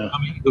that didn't know.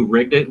 somebody who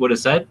rigged it would have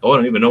said, "Oh, I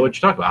don't even know what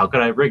you're talking about. How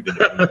could I have rigged it?"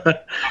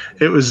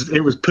 It was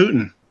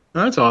Putin.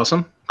 Oh, that's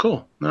awesome.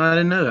 Cool. No, I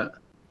didn't know that.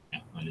 Yeah,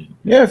 I didn't.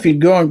 Yeah, if you'd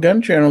go on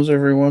Gun Channels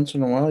every once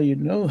in a while,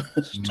 you'd know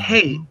this.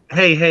 Hey.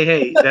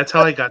 That's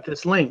how I got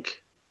this link.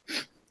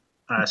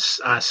 I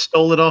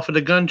stole it off of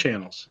the Gun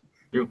Channels.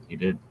 True, he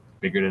did.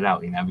 Figured it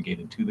out. He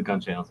navigated to the Gun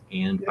Channels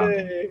and found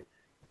it.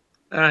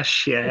 Ah,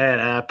 shut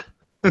up.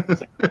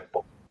 It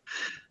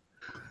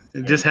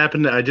just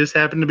happened. I just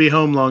happened to be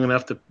home long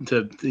enough to.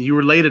 You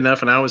were late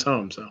enough, and I was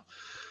home. So.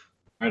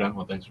 Right on.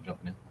 Well, thanks for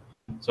jumping in.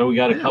 So we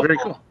got a couple Very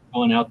cool.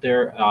 going out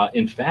there.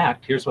 In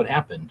fact, here's what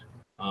happened.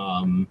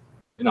 I'm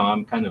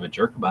kind of a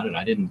jerk about it.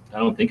 I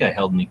don't think I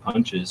held any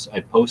punches.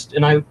 I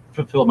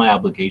fulfilled my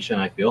obligation.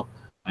 I feel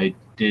I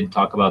did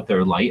talk about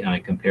their light, and I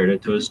compared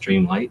it to a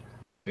Streamlight.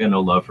 I got no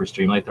love for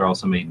Streamlight. They're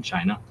also made in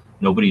China.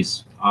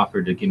 Nobody's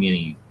offered to give me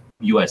any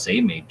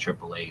USA-made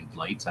AAA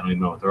lights. I don't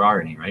even know if there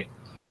are any, right?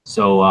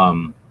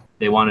 So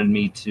they wanted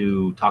me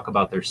to talk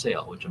about their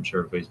sale, which I'm sure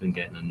everybody's been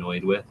getting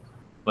annoyed with.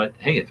 But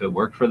hey, if it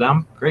worked for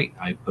them, great.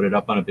 I put it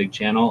up on a big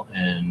channel,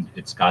 and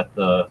it's got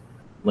the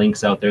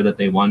links out there that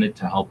they wanted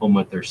to help them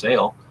with their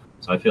sale.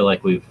 So I feel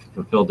like we've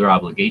fulfilled their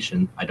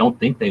obligation. I don't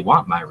think they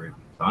want my reviews.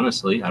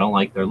 Honestly, I don't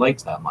like their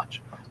lights that much.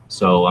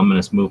 So I'm going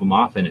to move them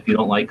off. And if you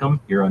don't like them,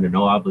 you're under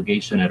no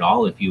obligation at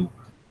all. If you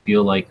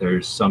feel like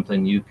there's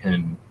something you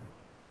can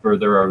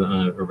further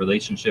a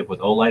relationship with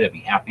Olight, I'd be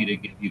happy to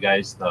give you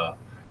guys the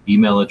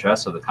email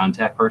address of the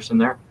contact person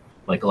there.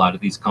 Like a lot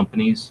of these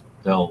companies,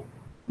 they'll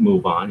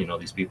move on.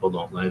 These people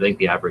don't. I think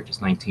the average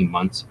is 19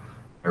 months.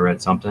 I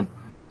read something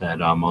that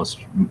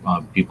most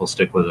people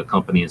stick with a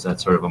company as that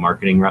sort of a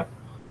marketing rep.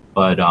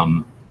 But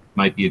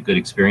might be a good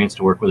experience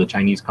to work with a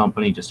Chinese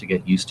company just to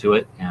get used to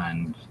it.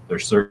 And they're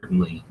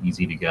certainly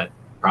easy to get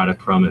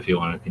product from if you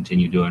want to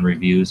continue doing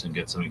reviews and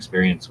get some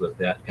experience with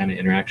that kind of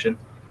interaction.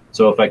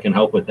 So if I can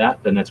help with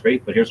that, then that's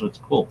great. But here's what's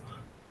cool.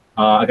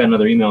 I got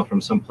another email from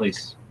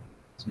someplace.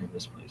 Let's name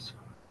this place.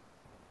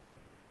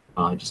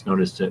 I just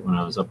noticed it when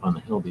I was up on the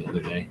hill the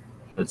other day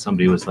that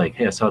somebody was like,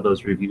 "Hey, I saw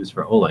those reviews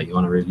for Olight. You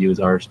want to review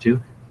ours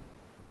too?"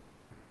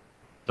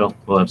 So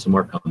we'll have some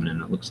more coming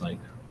in, it looks like.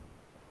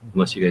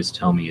 unless you guys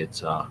tell me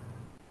it's a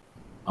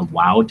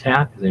Wow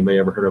Tack. Has anybody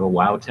ever heard of a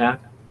Wow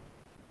Tack?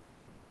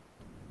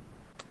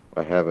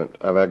 I haven't.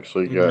 I've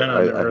actually got. No,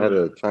 I've never I had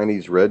heard a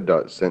Chinese red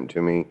dot sent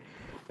to me,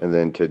 and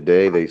then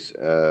today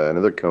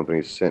another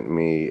company sent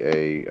me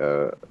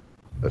a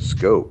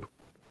scope.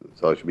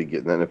 So I should be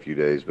getting that in a few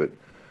days. But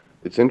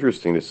it's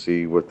interesting to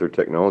see what their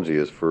technology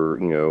is for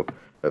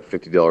a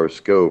 $50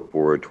 scope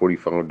or a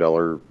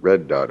 $25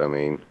 red dot. I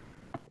mean,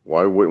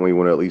 why wouldn't we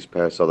want to at least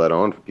pass all that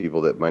on for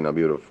people that might not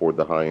be able to afford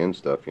the high end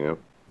stuff?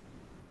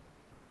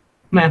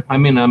 Man, I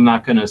mean, I'm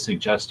not going to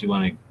suggest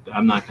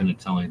I'm not going to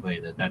tell anybody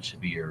that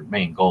should be your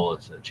main goal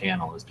as a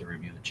channel is to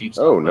review the cheap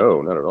stuff. Oh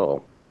no, not at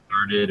all.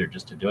 Started or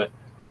just to do it.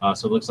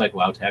 So it looks like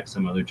WowTech,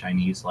 some other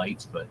Chinese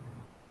lights, but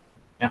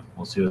yeah,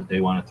 we'll see what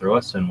they want to throw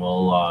us, and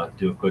we'll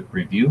do a quick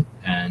review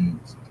and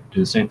do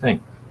the same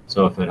thing.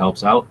 So if it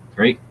helps out,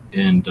 great.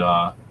 And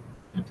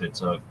if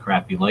it's a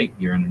crappy light,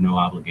 you're under no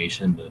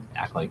obligation to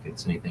act like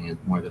it's anything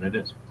more than it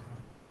is.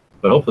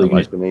 But hopefully, I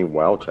like the name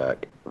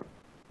WowTech.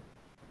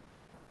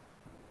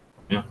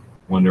 Yeah,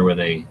 wonder if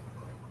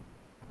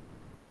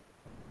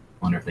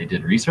they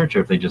did research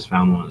or if they just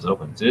found one that was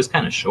open. It is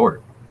kind of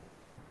short,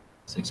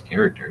 6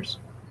 characters.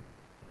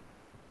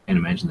 Can't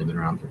imagine they've been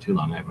around for too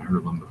long. I haven't heard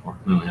of them before.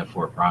 They only have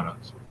 4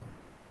 products.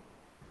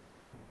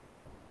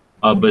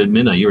 But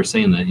Minna, you were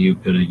saying that you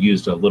could have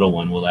used a little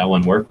one. Will that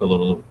one work? A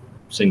little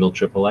single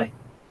AAA?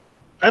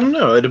 I don't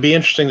know. It'll be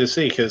interesting to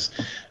see because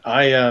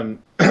I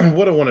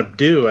what I want to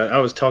do. I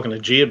was talking to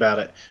G about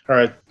it.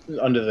 Or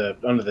under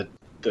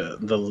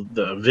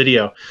the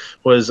video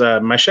was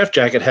my chef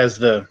jacket has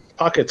the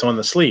pockets on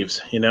the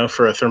sleeves,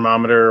 for a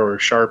thermometer or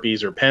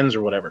Sharpies or pens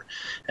or whatever.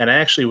 And I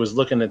actually was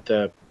looking at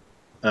the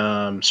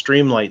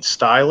Streamlight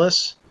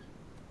stylus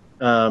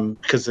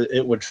because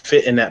it would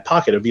fit in that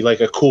pocket. It'd be like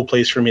a cool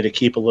place for me to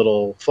keep a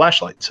little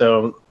flashlight.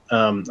 So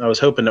I was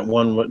hoping that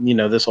one would,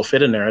 this will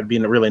fit in there. It'd be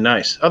really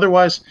nice.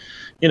 Otherwise,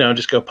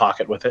 just go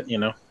pocket with it,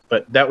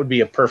 But that would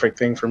be a perfect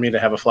thing for me to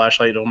have a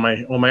flashlight on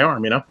my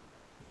arm,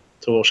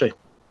 So we'll see.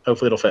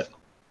 Hopefully it'll fit.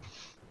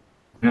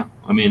 Yeah,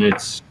 I mean,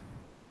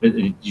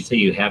 did you say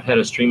you have had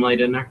a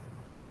Streamlight in there?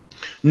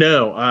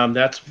 No,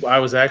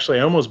 I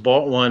almost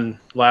bought one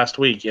last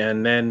week,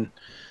 and then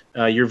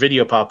your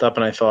video popped up,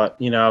 and I thought,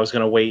 I was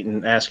going to wait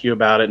and ask you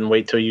about it and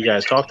wait till you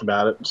guys talked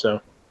about it.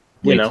 So,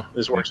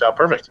 this works out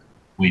perfect.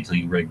 Wait till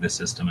you rig the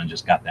system and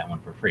just got that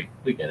one for free.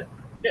 We get it.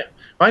 Yeah,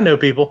 I know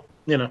people,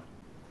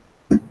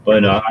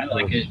 But I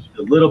like it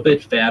a little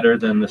bit fatter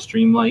than the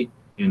Streamlight,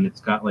 and it's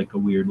got like a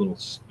weird little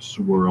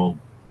swirl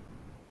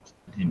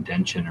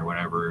indention or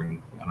whatever. I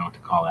don't know what to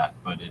call that,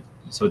 but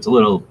so it's a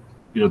little.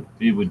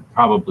 It would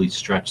probably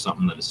stretch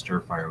something that a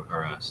Stirfire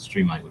or a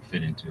Streamlight would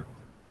fit into.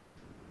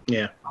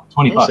 Yeah,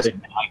 $20.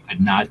 I could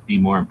not be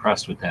more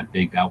impressed with that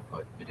big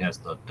output. It has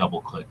the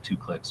double click, 2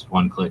 clicks.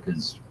 1 click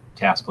is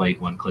task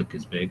light, 1 click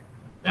is big.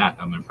 That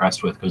I'm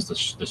impressed with because the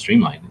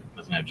Streamlight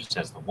doesn't have just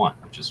has the 1,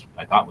 which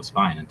I thought was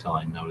fine until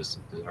I noticed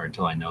or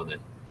until I know that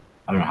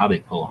I don't know how they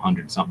pull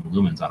 100-something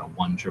lumens out of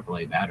 1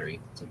 AAA battery.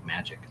 It's like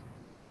magic.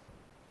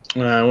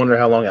 I wonder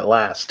how long it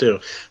lasts too.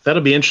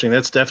 That'll be interesting.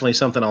 That's definitely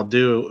something I'll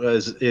do.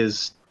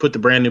 Is put the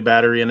brand new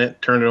battery in it,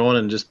 turn it on,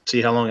 and just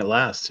see how long it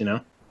lasts.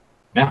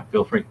 Yeah,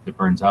 feel free. If it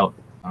burns out,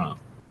 I don't know.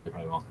 They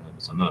probably won't.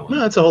 It's another one. No,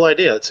 that's the whole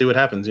idea. Let's see what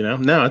happens.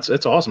 No,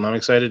 it's awesome. I'm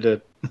excited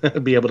to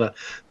be able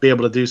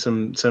to do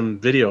some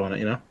video on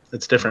it.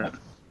 It's different.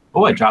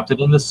 Oh, I dropped it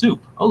in the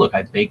soup. Oh, look,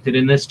 I baked it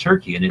in this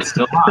turkey, and it's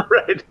still hot.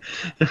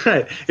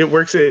 right. It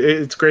works.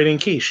 It's great in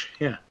quiche.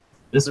 Yeah.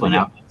 This went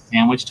out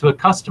sandwich to a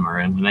customer,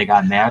 and when they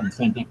got mad and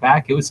sent it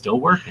back, it was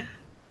still working.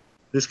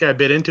 This guy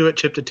bit into it,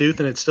 chipped a tooth,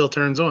 and it still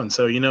turns on.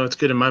 So it's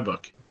good in my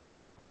book.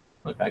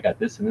 Look, I got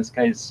this in this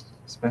guy's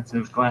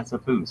expensive glass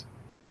of booze.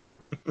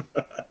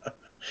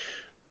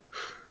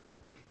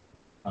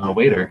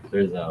 Waiter,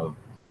 there's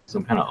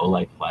some kind of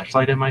Olight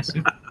flashlight in my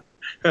soup.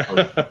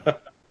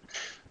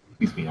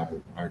 Excuse me,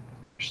 our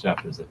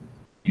chef is a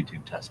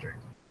YouTube tester.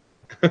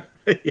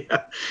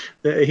 Yeah,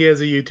 he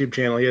has a YouTube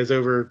channel. He has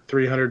over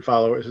 300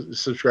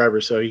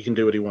 subscribers, so he can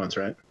do what he wants,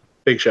 right?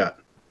 Big shot.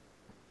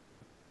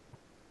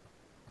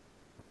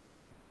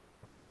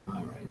 All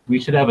right. We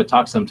should have a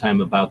talk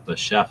sometime about the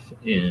chef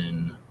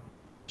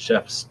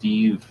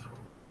Steve.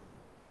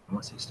 I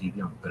want to say Steve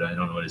Young, but I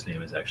don't know what his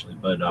name is actually.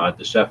 But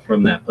the chef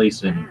from that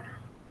place in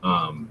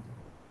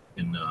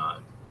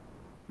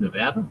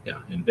Nevada,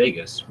 in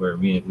Vegas, where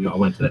we all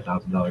went to that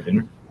 $1,000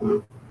 dinner.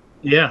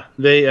 Yeah,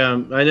 they.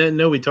 I didn't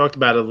know we talked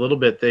about it a little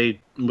bit.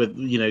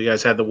 You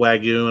guys had the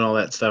Wagyu and all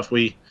that stuff.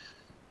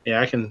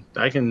 I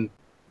can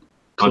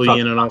clue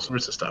you in on all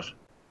sorts of stuff.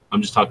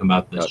 I'm just talking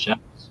about the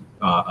chefs.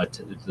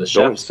 The chefs.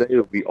 Don't say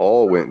we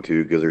all went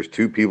to, because there's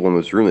 2 people in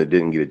this room that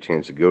didn't get a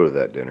chance to go to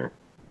that dinner.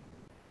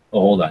 Oh,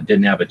 hold on.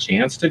 Didn't have a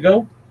chance to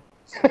go?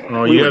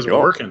 Oh, you guys were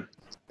working.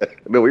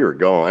 No, we were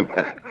gone.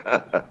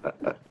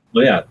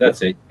 Well, yeah,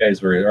 that's it. You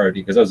guys were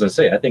already, because I was going to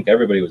say, I think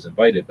everybody was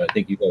invited, but I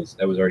think you guys,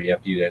 that was already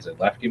after you guys had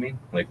left, you mean?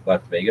 Like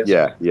left Vegas?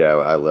 Yeah,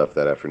 I left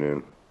that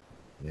afternoon.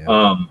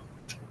 Yeah.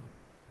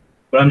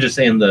 But I'm just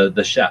saying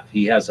the chef,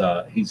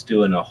 he's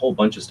doing a whole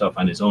bunch of stuff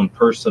on his own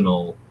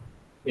personal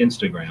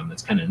Instagram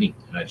that's kind of neat,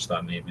 and I just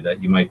thought maybe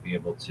that you might be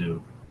able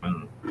to, I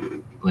don't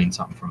know, glean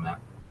something from that.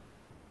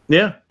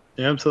 Yeah,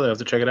 absolutely. I have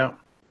to check it out.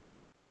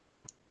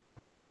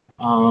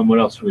 What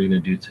else were we gonna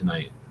do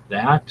tonight?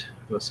 That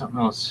there was something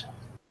else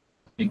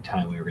big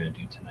time we were gonna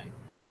do tonight.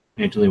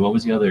 Angeline, what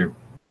was the other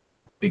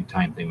big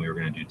time thing we were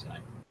gonna do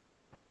tonight?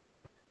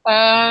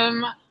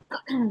 I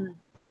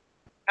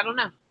don't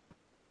know.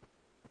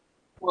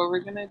 What we're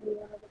gonna do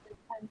another big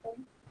time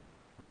thing?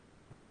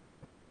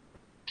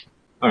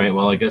 All right,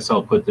 well, I guess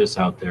I'll put this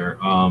out there.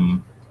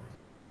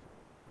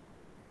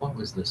 What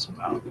was this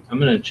about? I'm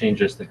going to change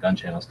this to gun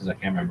channels because I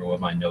can't remember what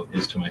my note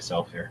is to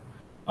myself here.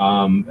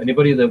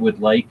 Anybody that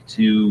would like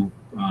to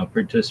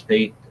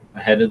participate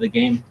ahead of the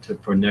game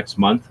for next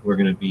month, we're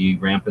going to be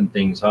ramping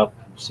things up,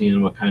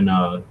 seeing what kind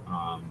of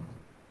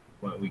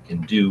what we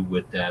can do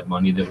with that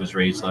money that was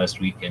raised last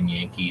week in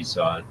Yankees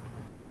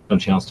Gun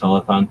Channels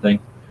telethon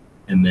thing,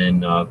 and then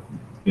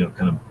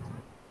kind of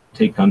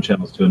take Gun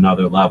Channels to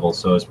another level.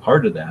 So as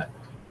part of that,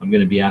 I'm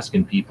going to be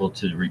asking people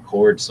to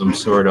record some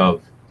sort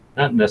of,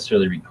 not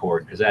necessarily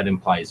record because that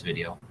implies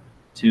video,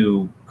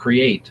 to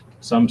create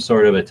some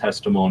sort of a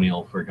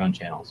testimonial for Gun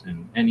Channels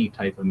in any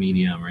type of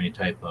medium or any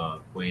type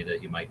of way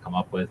that you might come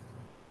up with,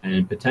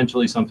 and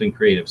potentially something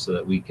creative so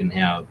that we can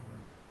have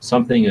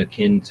something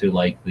akin to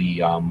like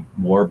the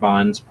war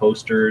bonds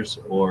posters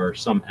or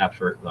some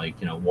effort like,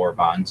 war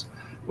bonds,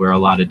 where a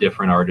lot of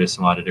different artists,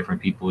 a lot of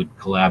different people would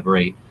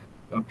collaborate,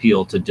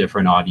 appeal to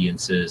different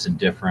audiences in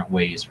different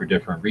ways for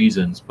different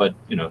reasons, but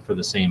for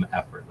the same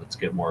effort. Let's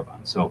get war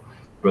bonds. So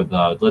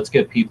let's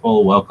get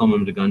people, welcome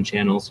them to Gun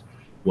Channels,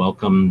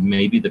 welcome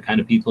maybe the kind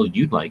of people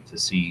you'd like to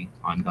see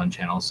on Gun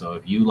Channels. So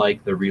if you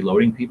like the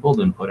reloading people,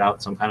 then put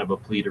out some kind of a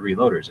plea to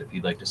reloaders. If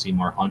you'd like to see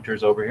more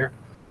hunters over here,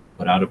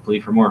 put out a plea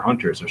for more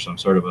hunters, or some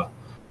sort of a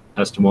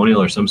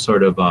testimonial or some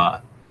sort of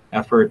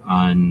effort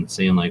on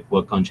saying like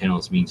what Gun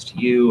Channels means to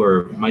you,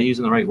 or am I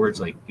using the right words?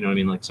 Like, what I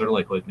mean? Like sort of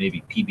like what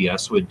maybe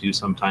PBS would do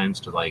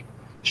sometimes to like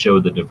show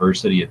the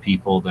diversity of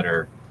people that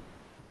are,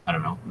 I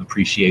don't know,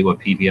 appreciate what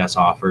PBS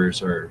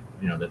offers, or,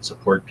 that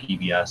support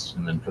PBS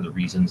and then for the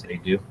reasons they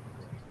do.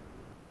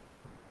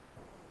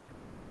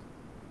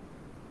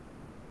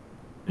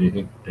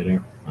 Anything?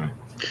 All right.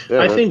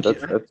 Yeah, I think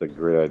that's a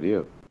great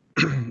idea.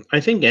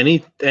 I think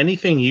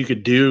anything you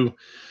could do.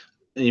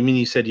 I mean,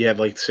 you said you have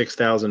like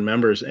 6,000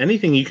 members.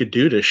 Anything you could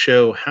do to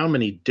show how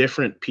many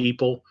different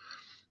people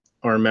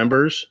are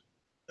members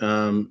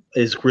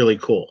is really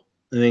cool.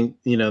 I think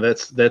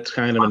that's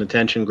kind of an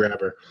attention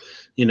grabber.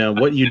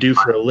 What you do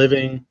for a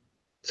living.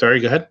 Sorry,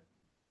 go ahead.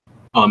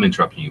 Oh, I'm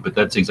interrupting you, but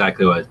that's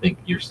exactly what I think.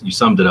 You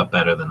summed it up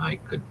better than I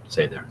could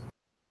say there.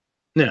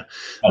 Yeah,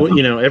 well,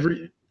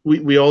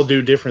 we all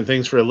do different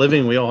things for a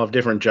living. We all have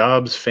different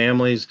jobs,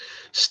 families,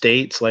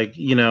 states. Like,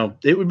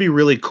 it would be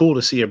really cool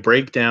to see a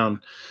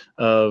breakdown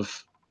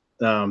of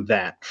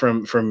that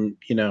from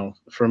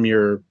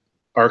your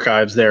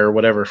archives there or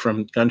whatever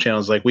from Gun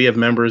Channels. Like, we have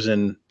members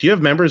do you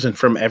have members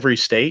from every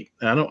state?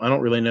 I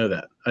don't really know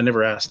that. I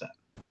never asked that.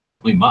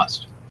 We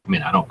must. I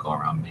mean, I don't go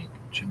around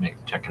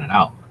checking it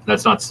out.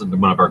 That's not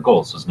one of our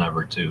goals, is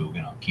never to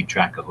keep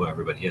track of who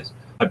everybody is.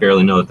 I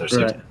barely know that there's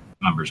 6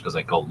 members because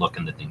I go look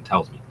and the thing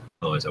tells me.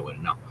 Otherwise, I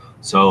wouldn't know.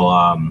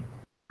 So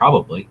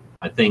probably,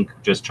 I think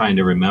just trying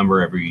to remember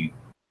every.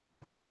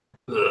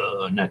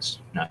 That's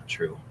not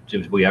true.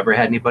 Have we ever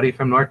had anybody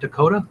from North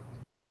Dakota?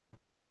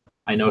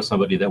 I know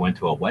somebody that went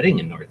to a wedding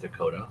in North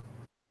Dakota.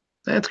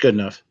 That's good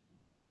enough.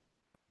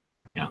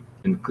 Yeah,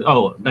 and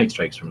Night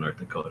Strike's from North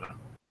Dakota.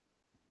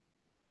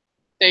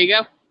 There you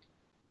go.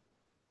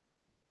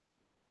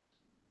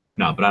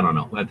 No, but I don't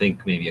know. I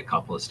think maybe a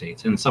couple of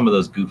states, and some of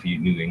those goofy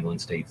New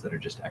England states that are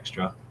just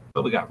extra.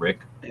 But we got Rick.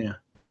 Yeah.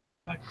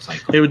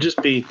 It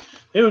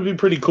would be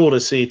pretty cool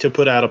to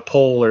put out a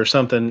poll or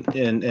something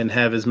and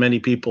have as many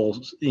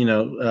people,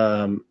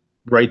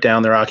 write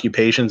down their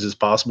occupations as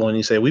possible. And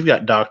you say, we've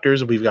got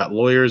doctors, we've got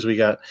lawyers, we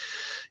got,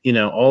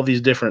 all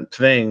these different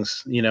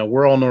things.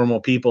 We're all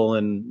normal people,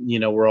 and,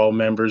 we're all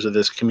members of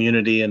this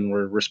community, and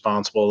we're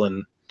responsible.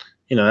 And,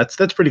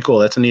 that's pretty cool.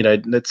 That's a neat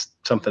idea. That's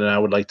something that I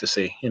would like to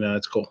see.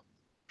 That's cool.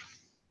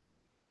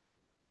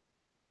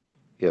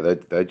 Yeah,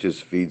 that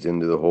just feeds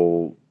into the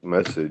whole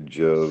message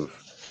of,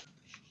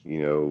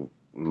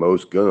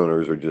 most gun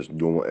owners are just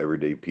normal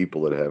everyday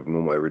people that have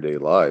normal everyday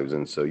lives.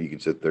 And so you can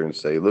sit there and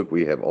say, look,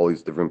 we have all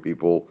these different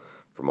people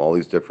from all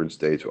these different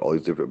states, all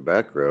these different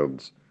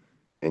backgrounds,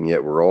 and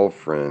yet we're all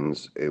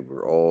friends and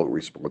we're all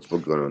responsible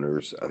gun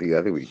owners. I think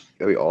that'd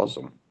be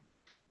awesome.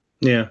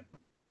 Yeah.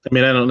 I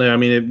mean, I don't know. I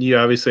mean, you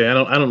obviously, I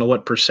don't know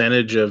what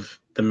percentage of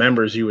the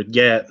members you would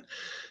get.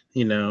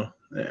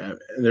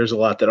 There's a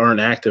lot that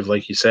aren't active,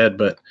 like you said,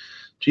 but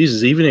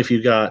Jesus, even if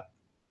you got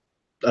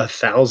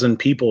 1,000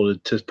 people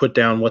to put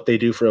down what they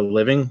do for a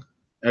living,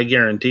 I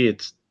guarantee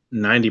it's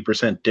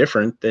 90%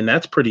 different. Then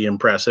that's pretty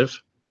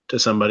impressive to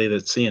somebody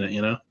that's seeing it.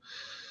 I don't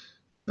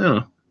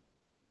know.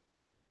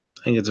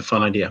 I think it's a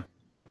fun idea.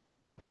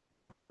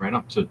 Right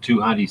on. So 2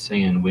 Hotties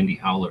saying Wendy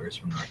Howler is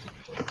from North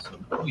Dakota.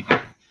 So we do.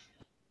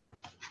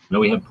 No,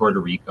 we have Puerto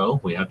Rico.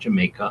 We have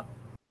Jamaica. I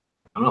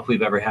don't know if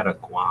we've ever had a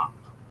Guam,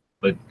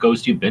 but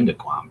Ghost, you've been to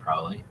Guam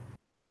probably.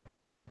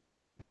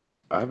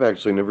 I've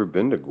actually never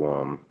been to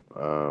Guam.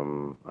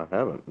 I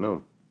haven't.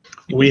 No.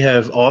 We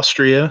have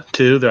Austria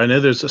too. I know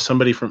there's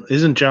somebody from.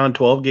 Isn't John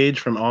 12 Gauge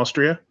from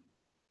Austria?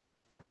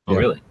 Oh, Yeah.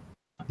 really?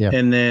 Yeah.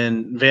 And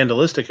then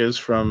Vandalistic is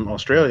from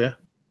Australia.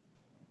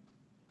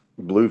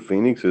 Blue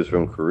Phoenix is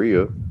from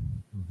Korea.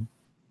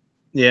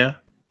 Yeah,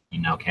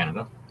 You know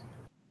Canada.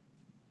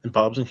 and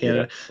Bob's in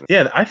Canada.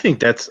 Yeah, I think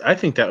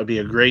that would be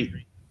a great.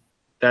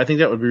 I think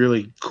that would be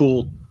really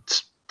cool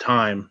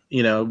time.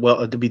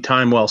 Well, to be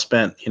time well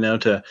spent.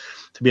 To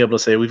be able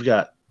to say we've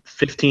got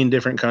 15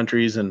 different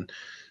countries and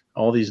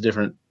all these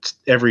different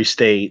every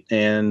state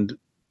and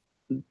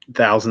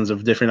thousands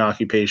of different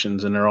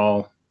occupations, and they're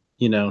all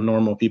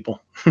normal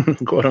people,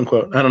 quote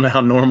unquote. I don't know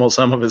how normal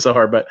some of us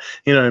are, but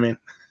you know what I mean.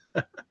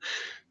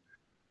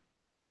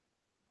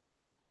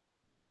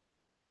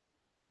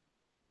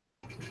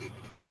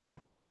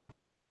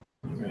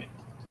 All right.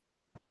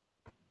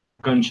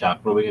 Gun shop.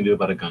 What are we going to do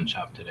about a gun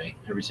shop today?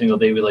 Every single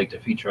day we like to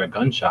feature a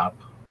gun shop.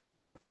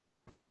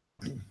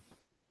 I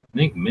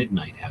think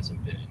Midnight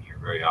hasn't been in here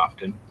very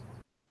often.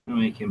 I'll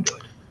make him do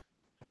it.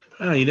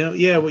 Oh,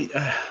 yeah,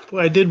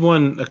 I did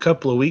one a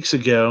couple of weeks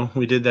ago.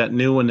 We did that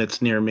new one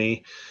that's near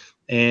me,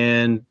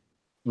 and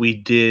we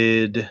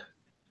did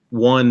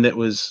one that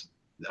was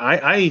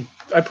I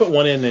put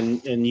one in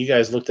and you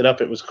guys looked it up.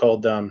 It was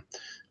called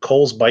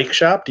Cole's Bike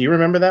Shop. Do you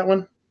remember that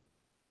one?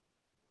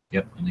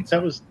 Yep, I think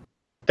so.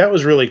 That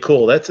was really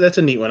cool. That's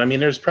a neat one. I mean,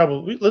 there's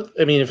probably.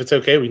 I mean, if it's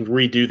okay, we can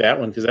redo that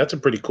one because that's a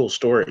pretty cool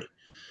story.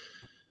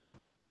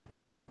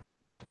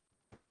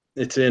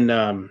 It's in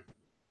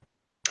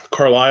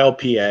Carlisle,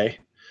 PA,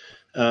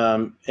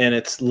 and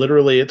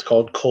it's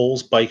called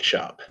Cole's Bike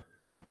Shop.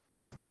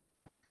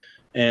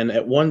 And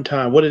at one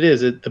time, what it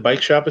is, the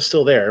bike shop is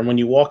still there. And when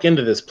you walk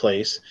into this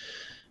place,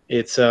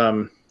 it's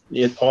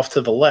off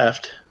to the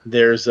left.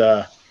 There's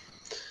a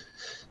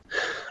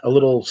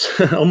little,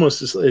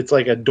 almost, it's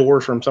like a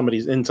door from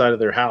somebody's inside of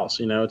their house.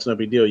 It's no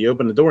big deal. You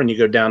open the door and you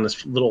go down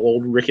this little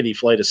old rickety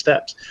flight of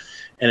steps,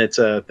 and it's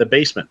the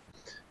basement.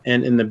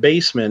 And in the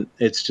basement,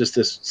 it's just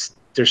this.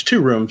 There's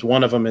two rooms.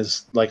 One of them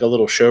is like a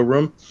little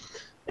showroom,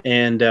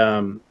 and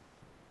at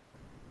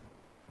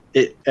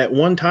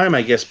one time,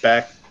 I guess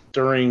back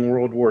during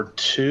World War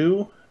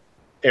II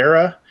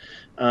era,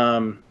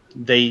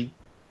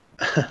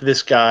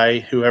 this guy,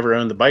 whoever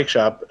owned the bike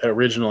shop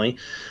originally,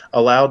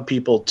 allowed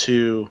people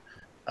to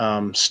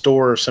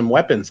store some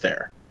weapons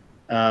there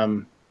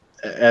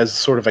as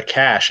sort of a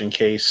cache in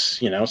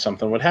case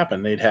something would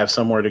happen. They'd have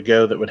somewhere to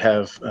go that would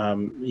have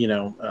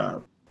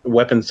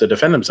weapons to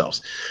defend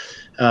themselves.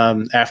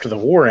 After the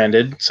war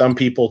ended, some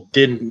people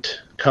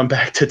didn't come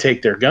back to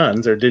take their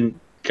guns, or didn't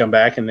come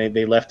back and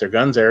they left their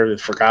guns there, they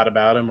forgot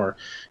about them, or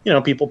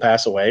people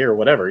pass away or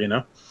whatever,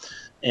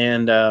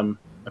 and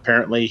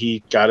apparently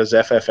he got his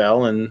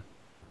FFL and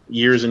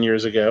years and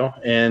years ago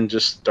and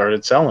just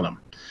started selling them,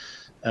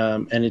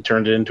 and he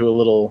turned it into a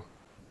little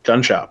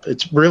gun shop.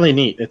 It's really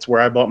neat. It's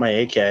where I bought my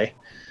AK,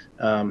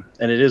 and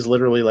it is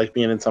literally like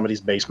being in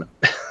somebody's basement.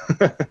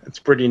 It's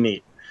pretty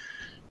neat.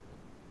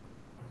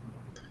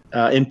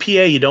 In PA,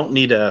 you don't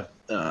need a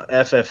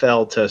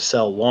FFL to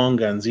sell long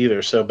guns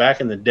either. So back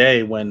in the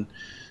day when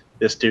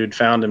this dude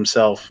found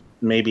himself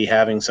maybe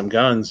having some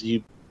guns,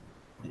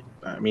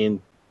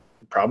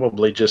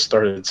 probably just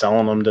started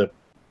selling them to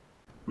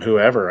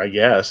whoever, I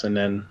guess, and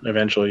then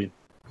eventually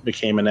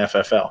became an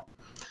FFL.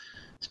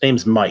 His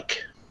name's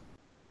Mike.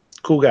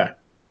 Cool guy.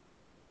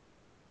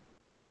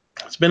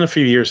 It's been a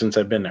few years since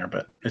I've been there,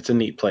 but it's a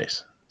neat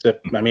place.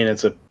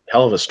 It's a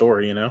hell of a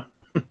story,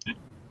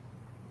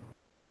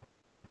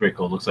 Very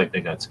cool. Looks like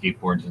they got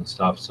skateboards and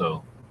stuff.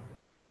 So,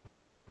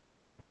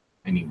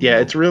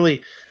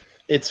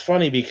 it's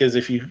funny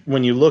because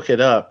when you look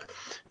it up,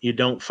 you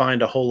don't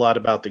find a whole lot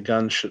about the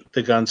gun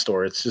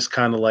store. It's just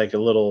kind of like a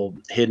little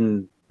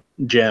hidden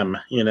gem,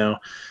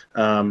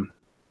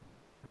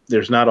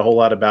 There's not a whole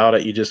lot about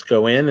it. You just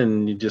go in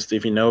and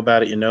if you know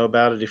about it, you know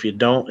about it. If you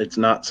don't, it's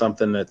not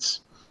something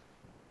that's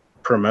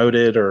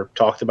promoted or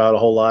talked about a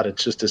whole lot.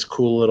 It's just this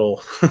cool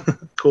little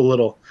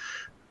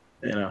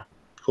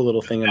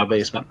thing in the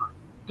basement.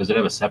 Does it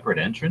have a separate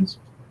entrance?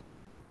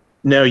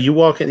 No, you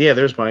walk in. Yeah,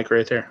 there's Mike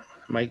right there.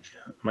 Mike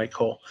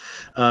Cole.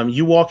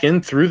 You walk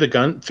in through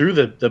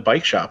the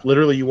bike shop.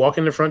 Literally, you walk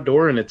in the front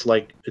door and it's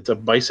a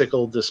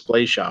bicycle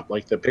display shop,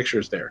 like the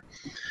pictures there.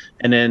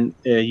 And then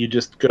you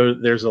just go.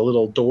 There's a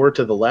little door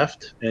to the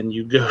left, and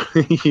you go.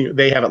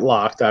 They have it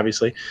locked,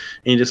 obviously,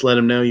 and you just let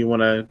them know you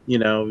want to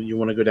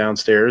go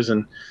downstairs,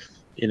 and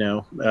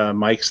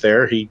Mike's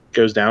there. He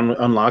goes down,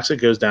 unlocks it,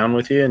 goes down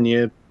with you, and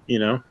you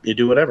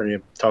do whatever.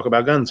 You talk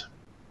about guns.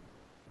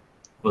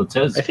 Well, it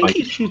says. I think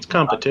he shoots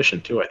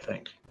competition too. I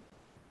think.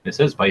 It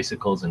says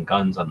bicycles and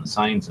guns on the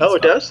signs. And stuff.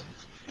 It does?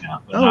 Yeah.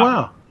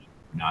 Wow.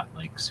 Not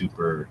like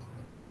super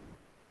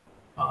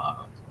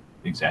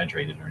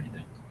exaggerated or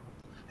anything.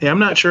 Yeah, I'm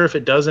not sure if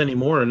it does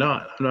anymore or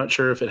not. I'm not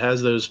sure if it has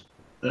those.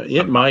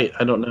 It might.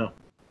 I don't know.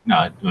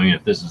 No,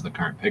 if this is the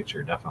current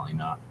picture, definitely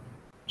not.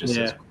 just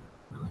Yeah. as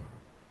cool.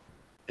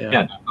 Yeah.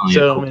 Yeah, definitely.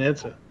 So a cool I mean,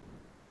 that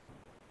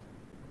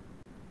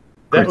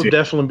would cartoon.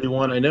 definitely be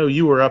one. I know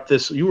you were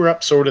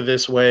up sort of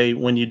this way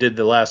when you did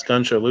the last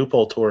Gun Show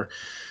Loophole tour.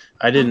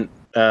 I didn't.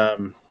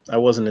 I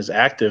wasn't as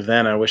active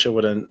then. I wish I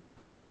would have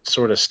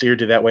sort of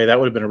steered you that way. That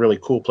would have been a really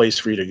cool place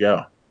for you to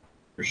go.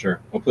 For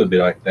sure. Hopefully, it'll be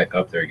like back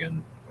up there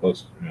again,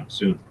 close,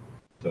 soon.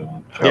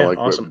 So, I Yeah, like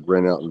awesome. what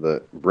Brent out in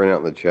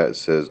the chat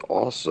says.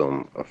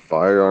 Awesome, a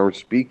firearm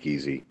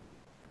speakeasy.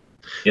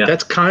 yeah,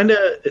 It's kind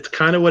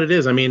of what it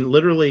is. I mean,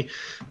 literally,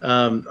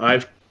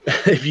 I've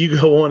if you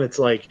go on, it's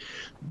like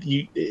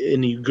you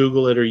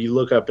Google it or you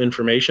look up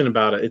information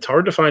about it. It's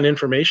hard to find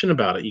information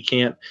about it. You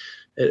can't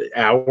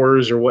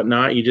hours or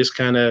whatnot. You just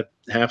kind of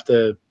have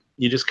to.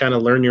 You just kind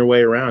of learn your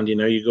way around.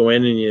 You go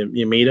in and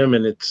you meet them,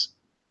 and it's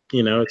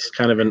it's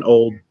kind of an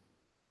old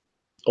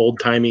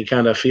timey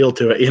kind of feel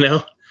to it.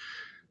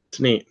 It's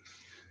neat.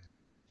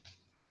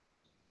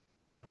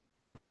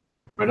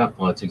 right up.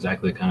 Well, that's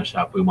exactly the kind of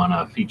shop we want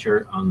to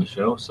feature on the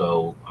show.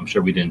 So I'm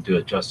sure we didn't do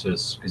it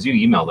justice because you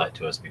emailed that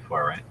to us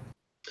before, right?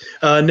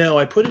 No,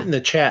 I put it in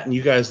the chat and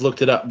you guys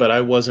looked it up, but I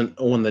wasn't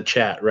on the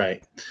chat,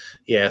 right?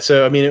 Yeah,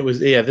 so I mean,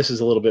 this is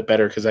a little bit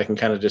better because I can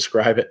kind of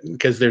describe it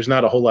because there's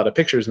not a whole lot of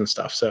pictures and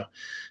stuff. So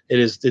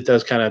it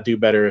does kind of do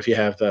better if you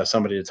have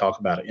somebody to talk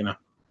about it,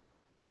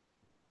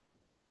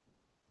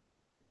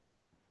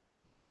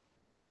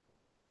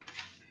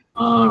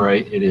 All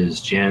right. It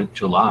is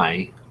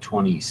July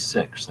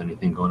 26th.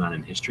 Anything going on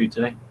in history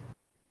today?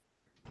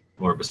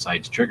 Or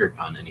besides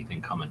TriggerCon,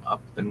 anything coming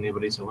up that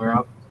anybody's aware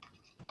of?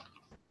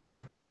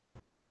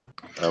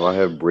 I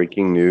have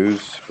breaking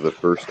news for the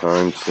first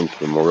time since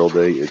Memorial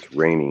Day. It's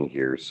raining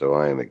here, so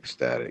I am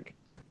ecstatic.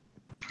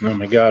 Oh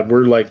my God,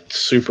 we're like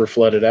super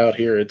flooded out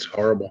here. It's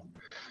horrible.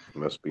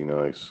 Must be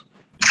nice.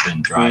 It's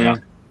been dry out.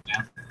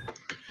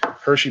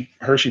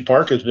 Hershey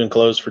Park has been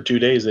closed for 2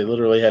 days. They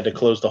literally had to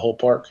close the whole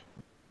park.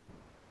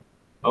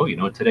 Oh, you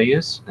know what today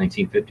is?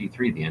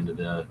 1953, the end of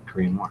the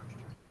Korean War.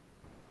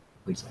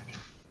 Police action.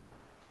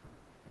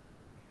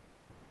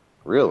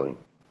 Really?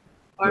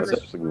 Armistice.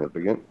 That's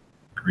significant.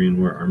 Korean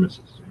War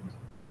armistice.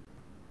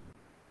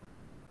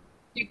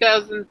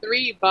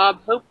 2003,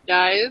 Bob Hope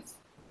dies.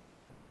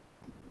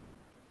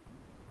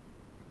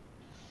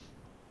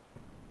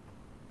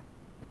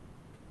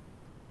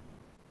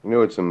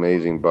 It's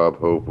amazing. Bob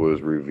Hope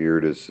was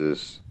revered as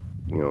this,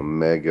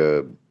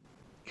 mega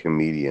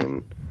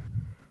comedian.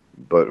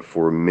 But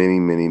for many,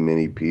 many,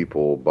 many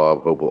people,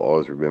 Bob Hope will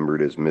always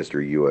remembered as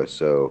Mr.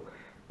 USO.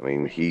 I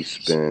mean, he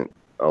spent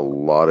a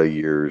lot of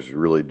years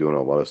really doing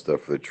a lot of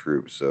stuff for the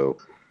troops. So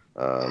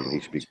he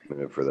should be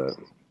commended for that.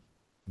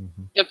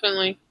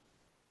 Definitely.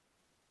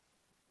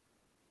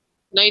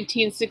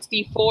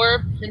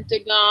 1964,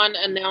 Pentagon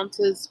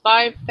announces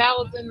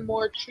 5,000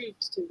 more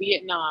troops to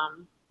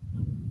Vietnam.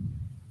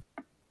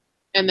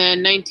 And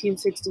then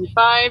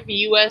 1965,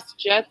 U.S.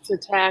 jets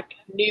attack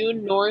new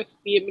North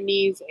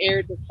Vietnamese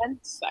air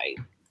defense site.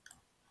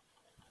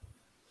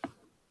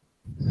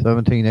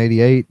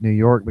 1788, New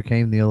York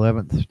became the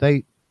 11th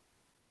state.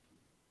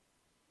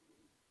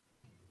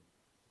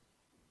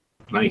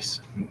 Nice.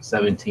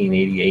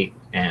 1788,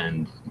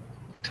 and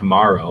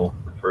tomorrow,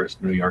 the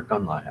first New York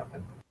gun law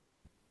happened.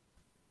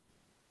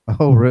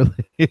 Oh, really?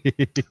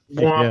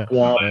 Womp,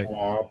 womp,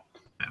 womp.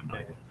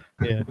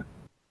 Yeah.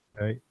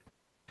 Right.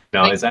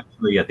 No, it's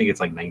actually, I think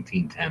it's like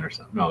 1910 or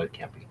something. No, it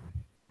can't be.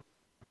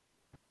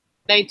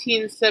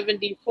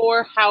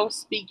 1974,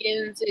 House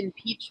begins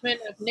impeachment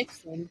of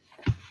Nixon.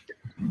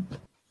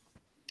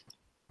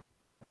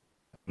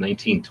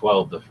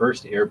 1912, the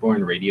first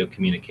airborne radio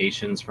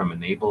communications from a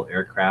naval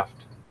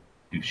aircraft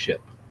to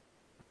ship.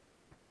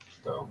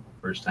 So,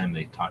 first time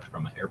they talked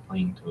from an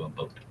airplane to a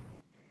boat.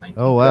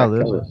 Oh, wow.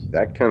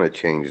 That kind of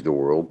changed the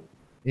world.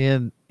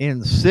 In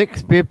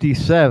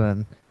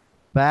 657,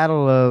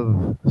 Battle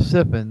of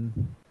Sippin,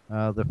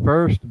 the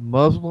first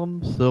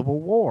Muslim civil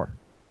war.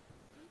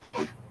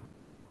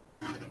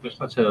 There's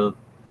such a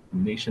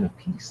nation of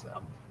peace,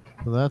 though.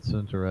 So that's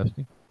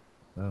interesting.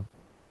 So.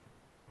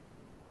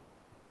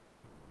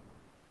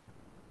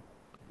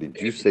 Did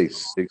you say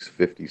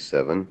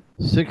 657?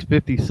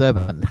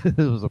 657. It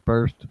was the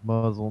first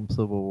Muslim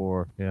civil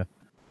war. Yeah.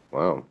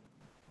 Wow.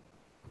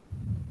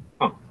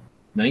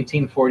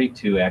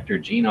 1942, actor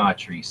Gene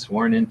Autry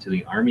sworn into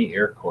the Army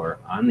Air Corps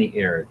on the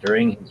air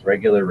during his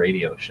regular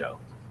radio show.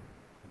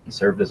 He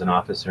served as an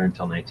officer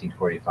until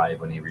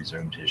 1945 when he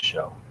resumed his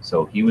show.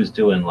 So he was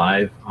doing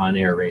live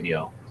on-air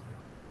radio,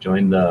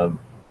 joined the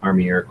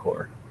Army Air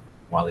Corps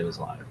while he was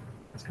alive.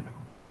 That's kind of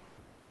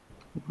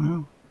cool.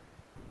 Wow.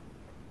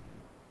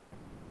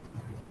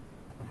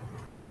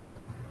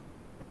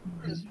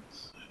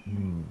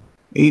 Hmm.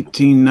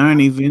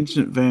 1890,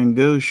 Vincent van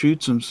Gogh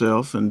shoots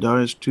himself and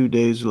dies 2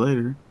 days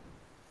later.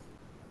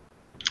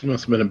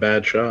 Must have been a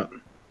bad shot.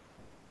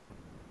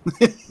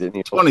 Didn't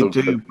he also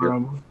 22, cut-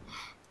 probably.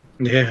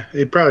 Yeah,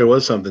 it probably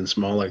was something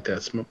small like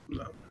that.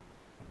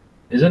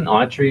 Isn't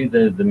Autry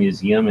the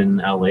museum in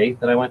LA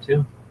that I went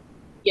to?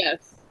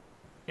 Yes.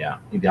 Yeah,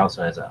 he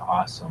also has an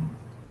awesome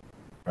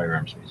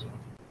firearms museum.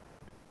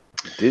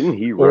 Didn't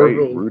he write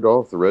Orville.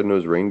 Rudolph the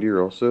Red-Nosed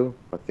Reindeer also?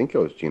 I think it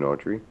was Gene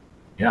Autry.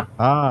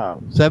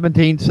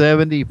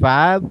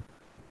 1775,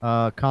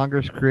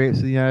 Congress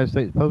creates the United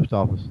States Post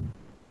Office.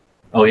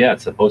 Oh yeah,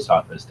 it's the post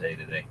office day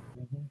today.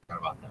 What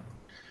about that?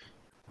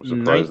 I'm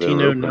surprised they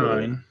were open today.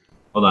 1909.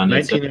 Hold on.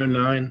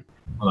 1909.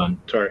 Hold on.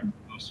 Sorry.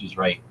 Ghost is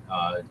right.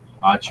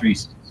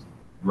 Autry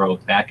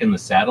wrote Back in the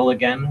Saddle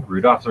Again,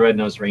 Rudolph the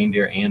Red-Nosed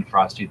Reindeer, and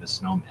Frosty the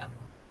Snowman.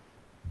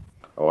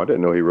 Oh, I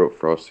didn't know he wrote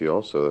Frosty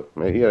also.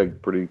 Man, he had a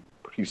pretty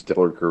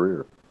stellar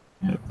career.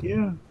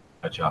 Yeah.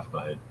 Cut you off. Go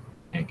ahead.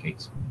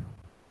 Pancakes.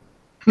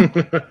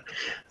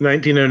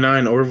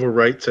 1909, Orville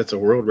Wright sets a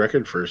world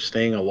record for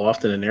staying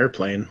aloft in an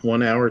airplane,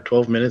 1 hour,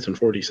 12 minutes, and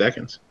 40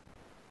 seconds.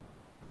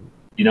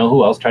 You know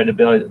who else tried to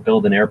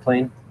build an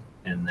airplane?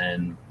 And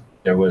then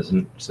there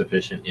wasn't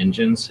sufficient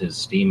engines. His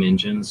steam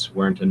engines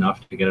weren't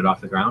enough to get it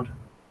off the ground.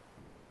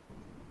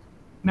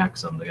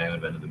 Maxim, the guy who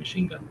invented the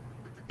machine gun.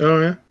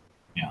 Oh, yeah?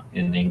 Yeah,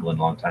 in England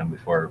a long time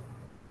before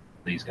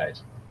these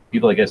guys.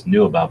 People, I guess,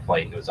 knew about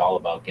flight. It was all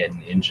about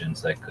getting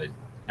engines that could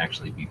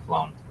actually be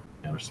flown.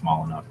 They were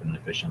small enough and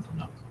efficient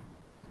enough.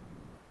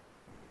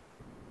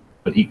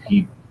 But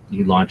he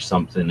launched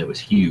something that was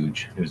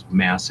huge. It was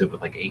massive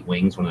with like 8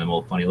 wings, one of them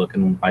old funny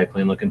looking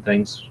biplane looking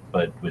things,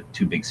 but with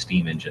 2 big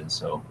steam engines.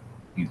 So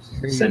he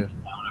sent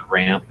it down a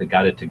ramp that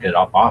got it to get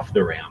up off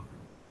the ramp,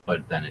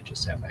 but then it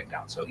just sat back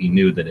down. So he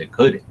knew that it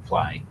could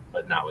fly,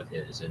 but not with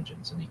his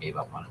engines, and he gave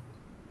up on it.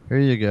 Here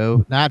you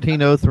go.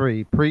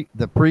 1903,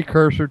 the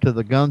precursor to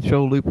the Gun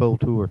Show Loophole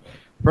Tour.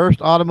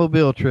 First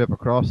automobile trip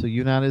across the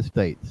United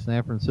States,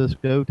 San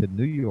Francisco to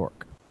New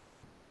York.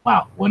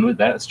 Wow. When was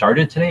that?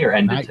 Started today or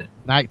ended today?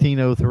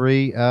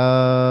 1903,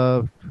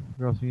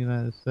 across the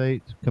United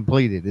States.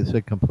 Completed. It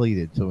said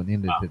completed, so it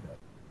ended today.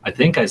 I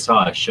think I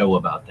saw a show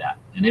about that,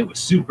 and it was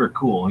super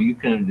cool.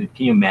 Can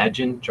you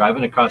imagine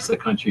driving across the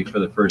country for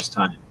the first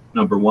time?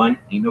 Number one,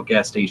 ain't no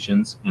gas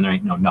stations, and there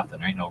ain't no nothing.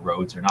 There ain't no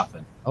roads or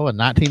nothing. Oh, in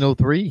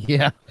 1903?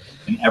 Yeah.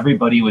 And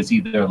everybody was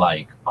either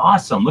like,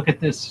 awesome, look at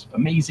this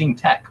amazing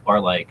tech, or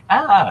like,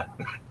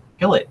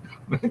 kill it.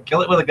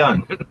 Kill it with a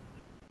gun.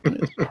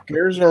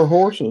 Here's our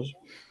horses.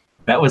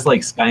 That was like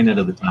Skynet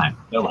of the time.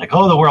 They're like,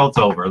 oh, the world's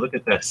over. Look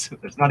at this.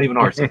 There's not even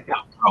horses.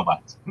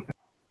 Robots.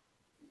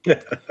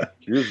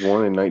 Here's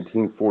one in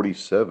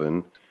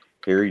 1947.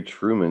 Harry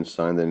Truman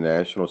signed the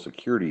National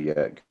Security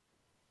Act.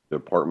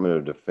 Department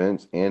of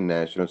Defense and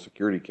National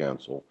Security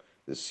Council,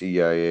 the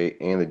CIA,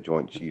 and the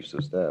Joint Chiefs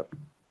of Staff.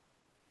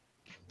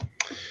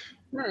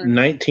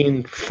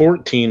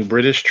 1914,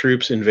 British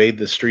troops invade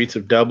the streets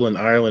of Dublin,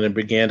 Ireland, and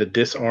began to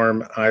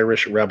disarm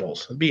Irish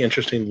rebels. It'd be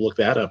interesting to look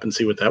that up and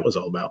see what that was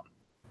all about.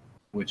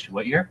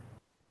 What year?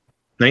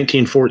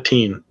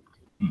 1914.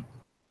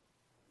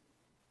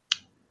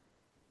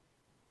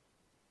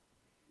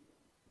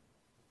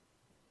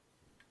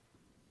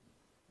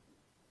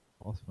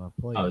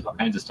 There's all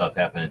kinds of stuff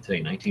happening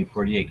today.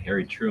 1948,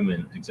 Harry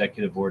Truman,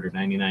 Executive Order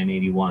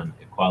 9981,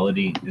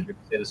 equality. Did you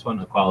say this one?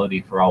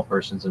 Equality for all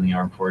persons in the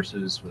armed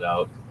forces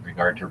without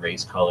regard to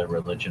race, color,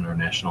 religion, or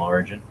national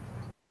origin.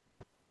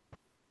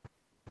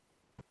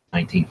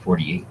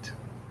 1948.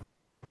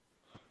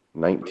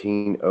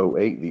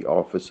 1908, the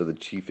Office of the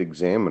Chief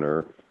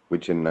Examiner,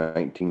 which in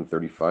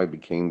 1935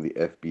 became the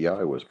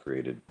FBI, was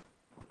created.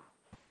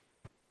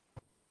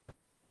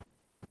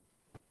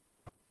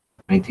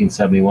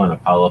 1971,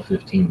 Apollo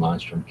 15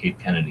 launched from Cape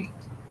Kennedy.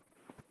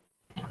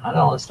 How did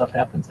all this stuff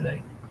happen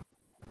today?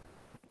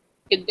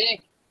 Good day.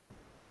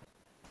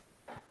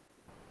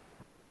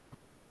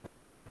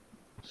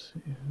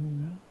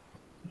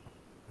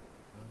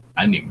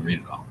 I didn't even read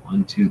it all.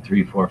 1, 2,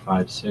 3, 4,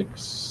 5,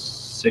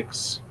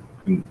 6,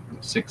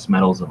 6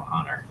 medals of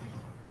honor.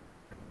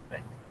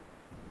 Okay.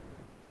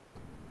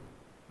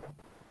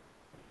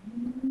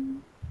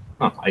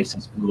 Huh,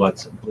 ISIS blew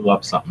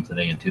up something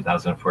today in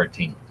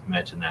 2014.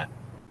 Imagine that.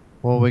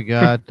 Well, we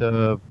got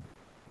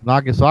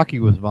Nagasaki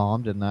was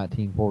bombed in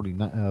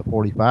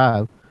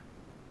 1945.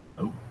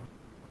 Oh,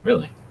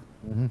 really?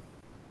 Mm-hmm.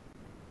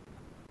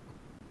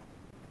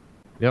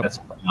 Yep. That's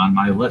on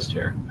my list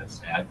here. That's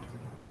sad.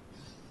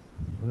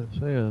 What it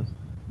says.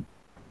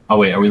 Oh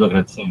wait, are we looking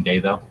at the same day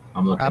though?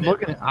 I'm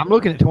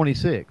looking at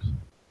 26.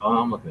 Oh,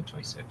 I'm looking at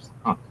 26.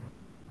 Huh.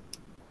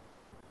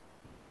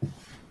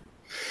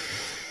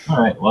 All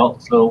right. Well,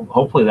 so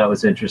hopefully that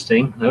was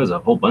interesting. There was a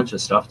whole bunch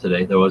of stuff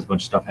today. There was a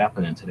bunch of stuff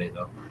happening today,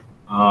 though.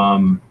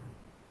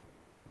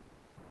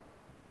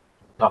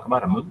 Talk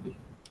about a movie.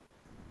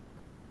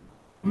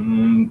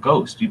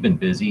 Ghost, you've been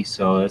busy,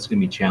 so that's going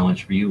to be a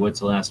challenge for you.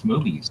 What's the last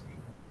movie you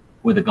seen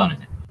with a gun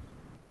in it?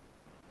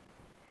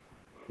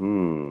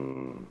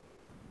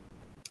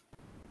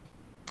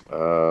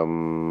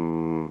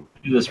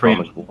 Do this for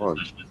Atomic Blonde.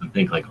 Doesn't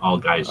think like all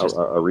guys just.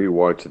 I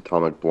rewatched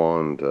Atomic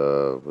Blonde.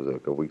 Was it a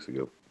couple weeks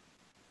ago?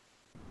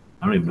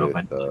 I don't even know if I.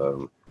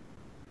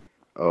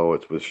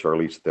 It's with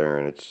Charlize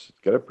Theron. It's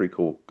got a pretty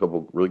cool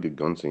couple really good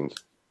gun scenes.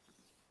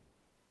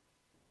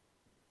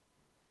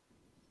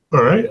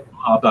 All right.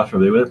 I'll not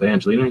familiar with it.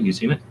 Angelina, you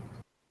seen it?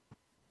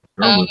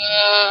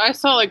 I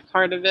saw like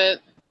part of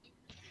it.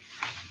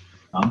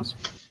 Thomas?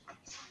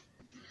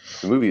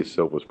 The movie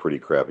itself was pretty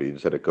crappy. It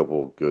just had a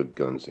couple good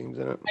gun scenes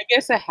in it. I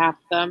guess a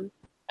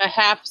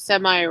half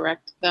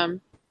semi-erect them.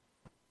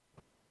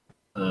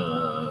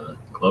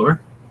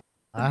 Clover?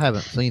 I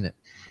haven't seen it.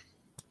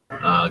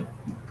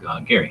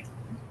 Gary?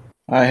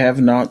 I have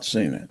not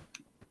seen it.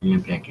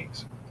 And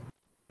Pancakes.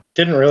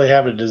 Didn't really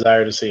have a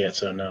desire to see it,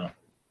 so no.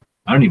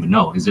 I don't even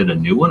know. Is it a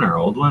new one or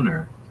old one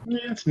or? Yeah,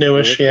 it's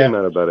newish, It came yeah.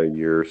 out about a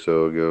year or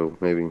so ago,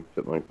 maybe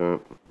something like that.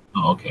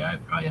 Oh, okay. I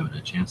probably haven't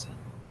had a chance then.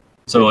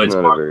 So It's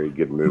it's not a very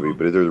good movie,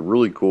 but there's a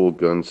really cool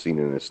gun scene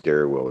in a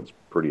stairwell. It's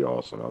pretty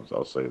awesome.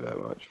 I'll say that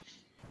much.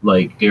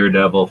 like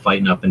Daredevil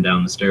fighting up and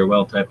down the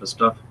stairwell type of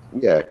stuff.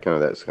 Yeah,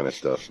 kind of that kind of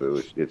stuff.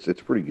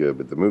 It's pretty good,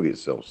 but the movie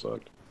itself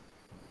sucked.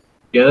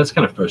 Yeah, that's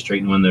kind of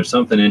frustrating when there's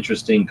something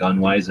interesting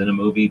gun-wise in a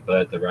movie,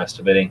 but the rest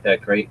of it ain't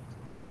that great.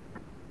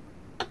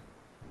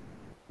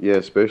 Yeah,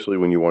 especially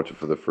when you watch it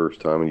for the first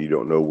time and you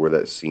don't know where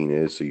that scene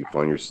is, so you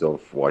find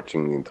yourself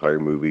watching the entire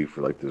movie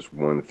for like this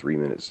 1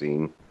 3-minute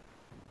scene.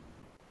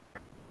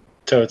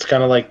 So it's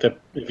kind of like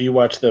if you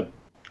watch the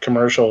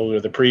commercial or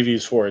the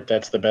previews for it,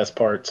 that's the best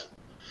parts.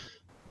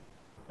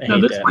 I No,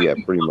 hate this that. might Yeah,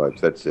 be- pretty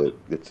much. That's it.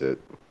 That's it.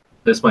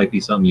 This might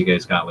be something you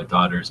guys got with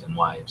daughters and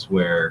wives,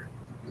 where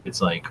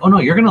it's like, oh no,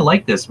 you're gonna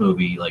like this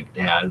movie, like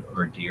Dad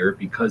or Dear,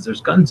 because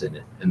there's guns in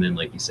it. And then,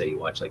 like you say, you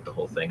watch like the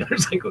whole thing, and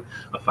there's like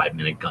a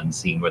 5-minute gun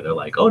scene where they're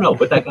like, oh no,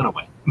 put that gun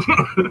away.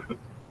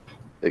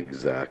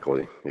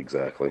 Exactly.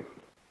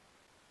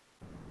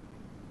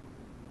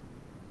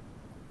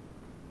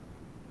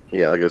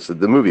 Yeah, like I said,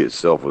 the movie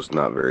itself was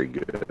not very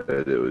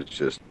good. It was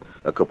just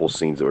a couple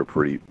scenes that were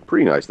pretty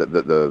nice. That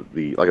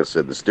the like I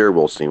said, the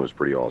stairwell scene was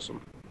pretty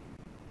awesome.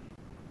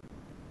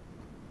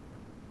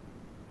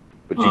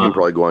 But you can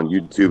probably go on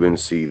YouTube and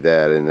see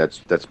that, and that's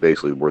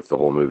basically worth the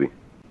whole movie.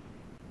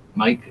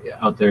 Mike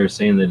out there is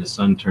saying that his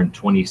son turned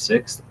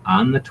 26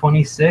 on the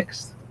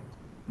 26th.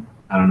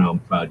 I don't know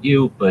about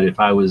you, but if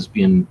I was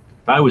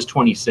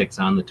 26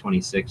 on the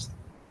 26th,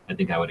 I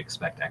think I would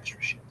expect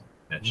extra shit.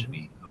 That should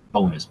be a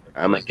bonus.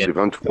 If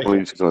I'm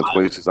 26 on the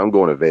 26th, I'm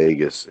going to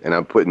Vegas, and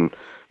I'm putting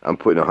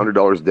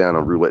 $100 down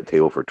on roulette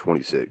table for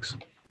 26.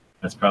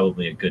 That's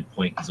probably a good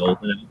point. He's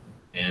old enough,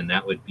 and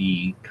that would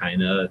be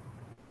kind of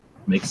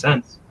makes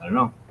sense. I don't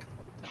know.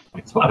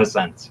 Makes a lot of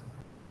sense.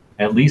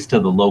 At least to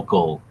the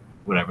local,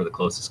 whatever the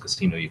closest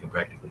casino you can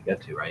practically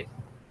get to, right?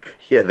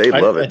 Yeah, they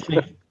love I it.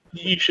 think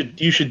you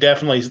should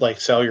definitely like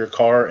sell your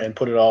car and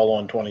put it all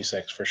on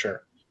 26 for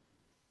sure.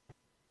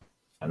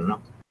 I don't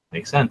know.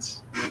 Makes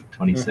sense.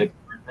 26th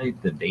birthday.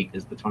 The date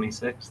is the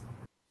 26th.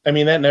 I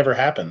mean, that never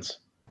happens,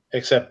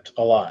 except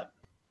a lot.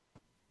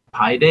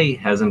 Pi Day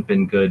hasn't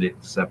been good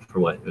except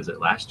for what was it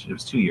last year? It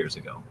was 2 years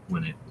ago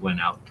when it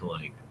went out to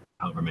like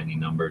however many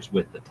numbers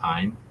with the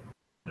time.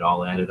 It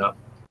all added up.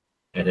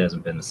 It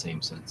hasn't been the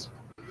same since.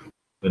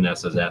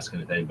 Vanessa's asking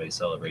if anybody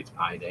celebrates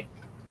Pi Day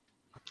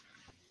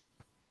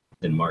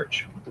in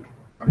March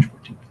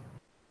 14th.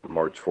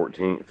 March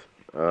 14th.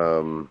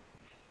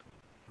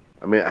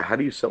 I mean, how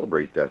do you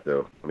celebrate that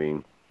though? I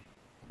mean,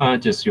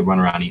 Just you run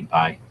around eating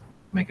pie,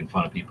 making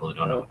fun of people that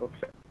don't know.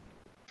 okay.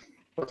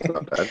 That's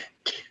not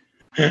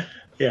bad.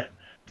 Yeah,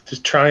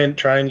 just try and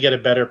get a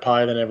better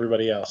pie than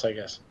everybody else, I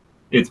guess.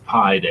 It's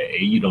Pi Day.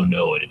 You don't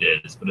know what it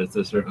is, but it's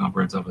the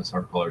circumference of a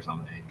circle or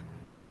something.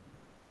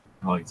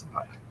 I'll eat some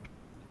pie.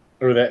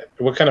 Or that?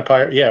 What kind of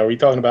pie? Yeah, are we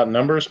talking about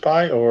numbers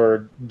pie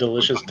or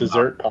delicious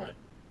dessert pie?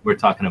 We're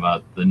talking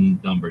about the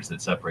numbers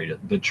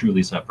that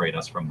truly separate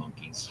us from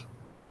monkeys.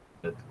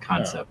 The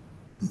concept,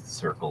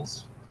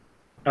 circles.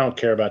 I don't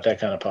care about that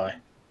kind of pie.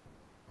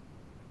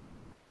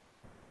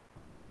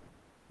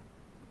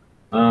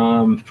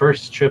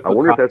 First trip. I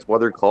wonder if that's why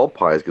they're called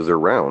pies, because they're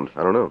round.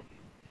 I don't know.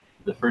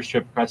 The first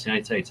trip across the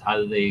United States. How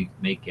do they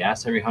make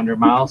gas every 100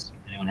 miles?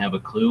 Anyone have a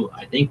clue?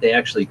 I think they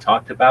actually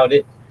talked about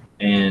it,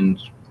 and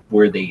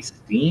were they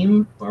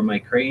steam or am I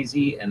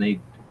crazy?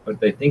 But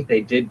they think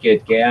they did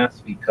get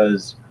gas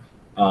because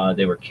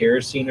they were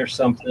kerosene or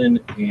something,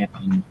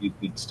 and you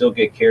could still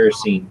get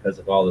kerosene because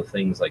of all the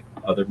things like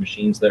other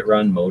machines that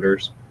run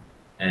motors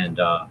and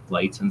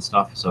lights and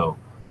stuff. So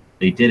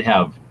they did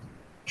have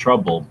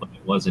trouble, but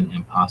it wasn't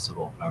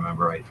impossible, if I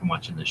remember right from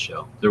watching this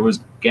show. There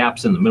was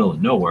gaps in the middle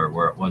of nowhere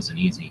where it wasn't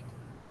easy.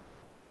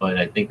 But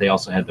I think they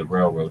also had the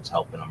railroads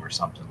helping them or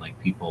something. Like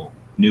people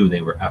knew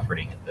they were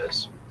efforting at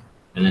this.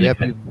 And then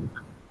Yep,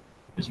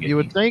 you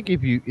would think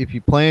if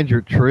you planned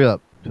your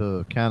trip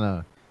to kind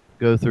of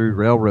go through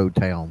railroad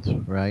towns,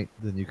 right?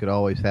 Then you could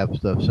always have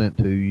stuff sent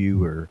to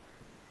you, or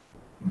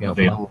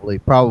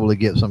probably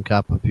get some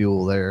type of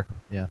fuel there.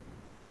 Yeah.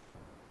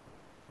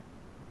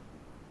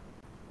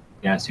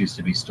 Gas used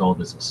to be sold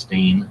as a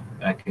stain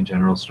back in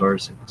general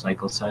stores,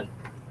 Cycle said.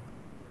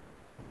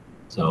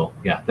 So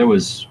yeah, there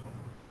was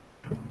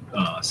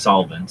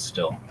solvent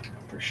still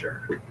for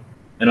sure.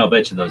 And I'll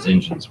bet you those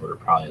engines were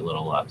probably a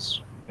little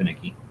less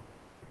finicky.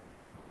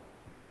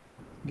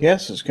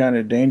 Gas is kind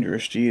of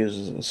dangerous to use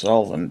as a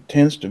solvent. It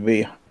tends to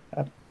be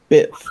a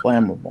bit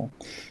flammable.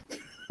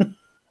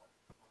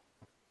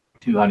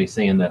 Too hotty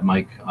saying that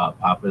Mike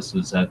Pappas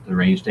was at the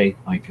range day.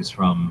 Mike is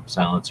from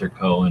Silencer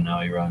Co. and now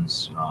he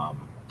runs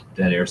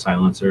Dead Air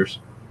Silencers.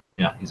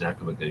 Yeah, he's a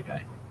heck of a good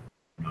guy.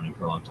 I've known him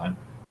for a long time.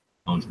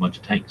 Owns a bunch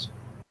of tanks.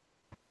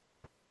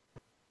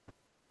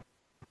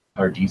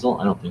 Or Diesel?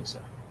 I don't think so.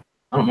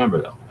 I don't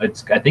remember though.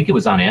 I think it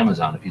was on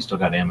Amazon. If you still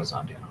got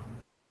Amazon, do you know?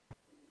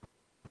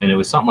 And it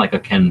was something like a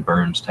Ken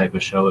Burns type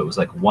of show. It was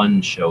like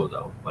one show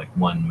though, like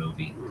one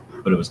movie,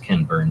 but it was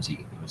Ken Burnsy.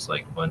 It was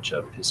like a bunch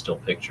of still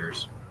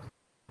pictures,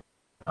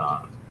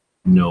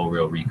 no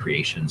real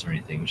recreations or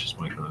anything. It was just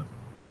like a.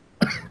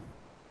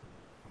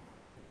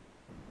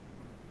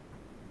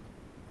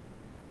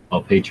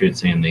 Oh, Patriot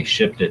saying they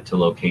shipped it to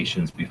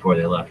locations before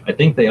they left. I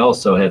think they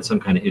also had some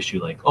kind of issue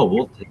like, oh,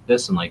 we'll take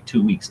this in like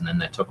 2 weeks, and then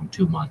that took them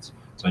 2 months.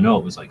 So I know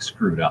it was like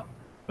screwed up,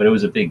 but it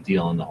was a big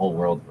deal, and the whole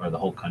world or the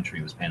whole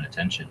country was paying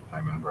attention, if I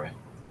remember right.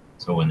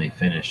 So when they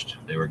finished,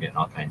 they were getting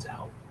all kinds of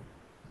help.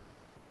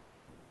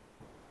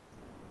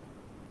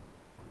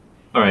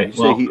 All right. You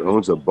say he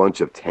owns a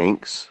bunch of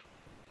tanks?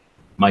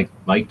 Mike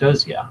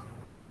does, yeah.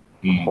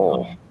 He, I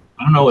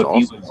don't know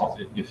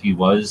if he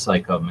was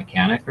like a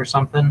mechanic or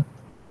something.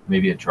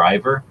 Maybe a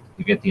driver.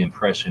 You get the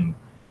impression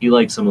he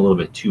likes him a little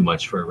bit too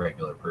much for a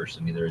regular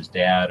person. Either his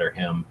dad or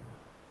him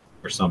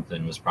or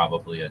something was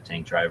probably a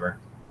tank driver,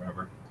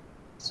 whatever.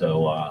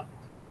 So,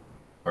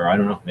 or I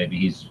don't know. Maybe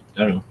he's, I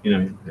don't know. You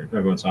know,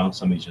 every once in a while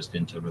somebody's just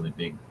into really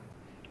big.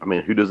 I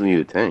mean, who doesn't need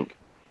a tank?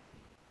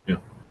 Yeah.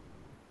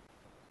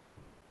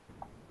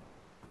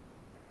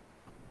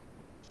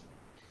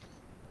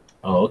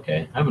 Oh,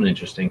 okay. I have an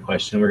interesting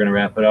question. We're going to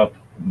wrap it up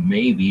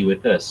maybe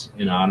with this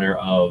in honor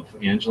of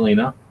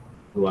Angelina,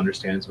 who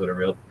understands what a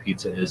real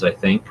pizza is, I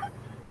think,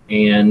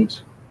 and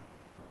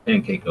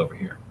Pancake over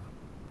here.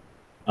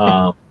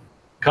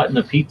 Cutting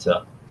a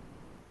pizza,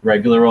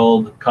 regular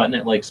old cutting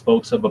it like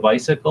spokes of a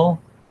bicycle,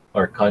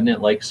 or cutting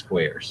it like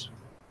squares,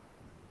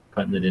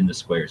 cutting it into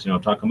squares. You know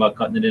what I'm talking about,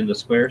 cutting it into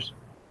squares?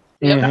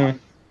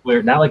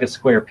 Mm-hmm. Not like a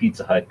square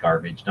Pizza Hut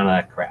garbage, none of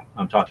that crap.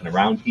 I'm talking a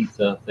round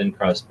pizza, thin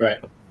crust, right.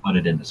 Cut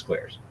it into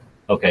squares.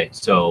 Okay,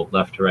 so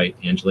left to right,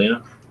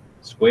 Angelina,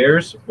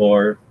 squares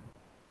or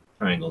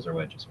triangles or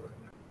wedges?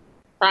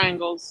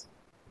 Triangles.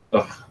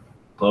 Ugh.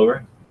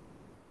 Clover?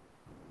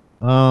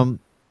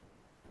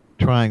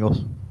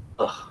 Triangles.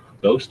 Ugh.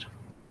 Ghost?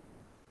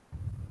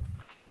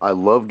 I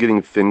love getting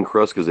thin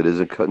crust because it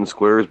isn't cut in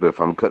squares, but if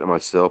I'm cutting it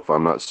myself,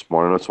 I'm not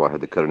smart enough, so I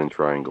had to cut it in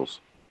triangles.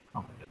 Oh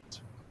my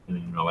goodness. I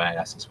don't even know why I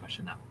asked this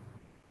question now.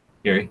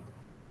 Gary?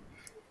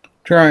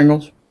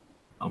 Triangles.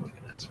 Oh my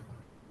goodness.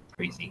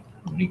 Crazy.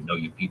 I don't even know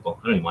you people.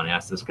 I don't even want to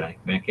ask this guy.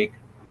 Pancake?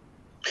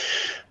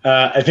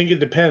 I think it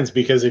depends,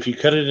 because if you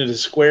cut it into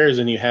squares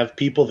and you have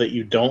people that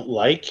you don't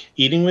like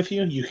eating with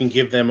you, you can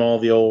give them all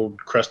the old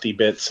crusty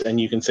bits and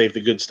you can save the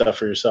good stuff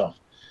for yourself.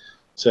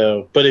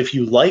 So, but if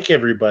you like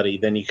everybody,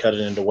 then you cut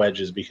it into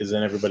wedges, because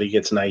then everybody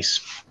gets nice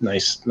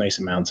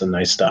amounts and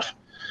nice stuff.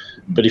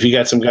 But if you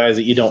got some guys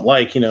that you don't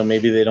like, you know,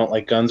 maybe they don't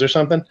like guns or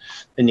something,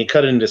 then you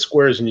cut it into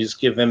squares and you just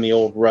give them the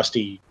old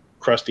rusty,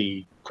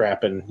 crusty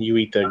crap, and you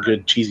eat the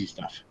good cheesy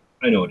stuff.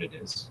 I know what it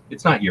is.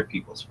 It's not your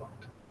people's fault.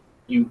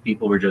 You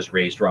people were just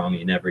raised wrong.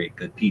 You never ate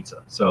good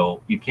pizza.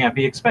 So you can't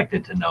be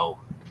expected to know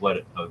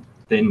what a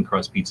thin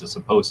crust pizza is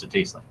supposed to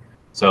taste like.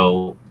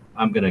 So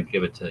I'm going to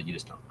give it to you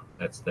just don't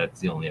know. That's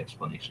the only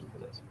explanation for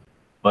this.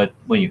 But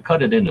when you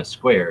cut it into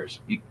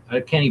squares, I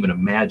can't even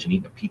imagine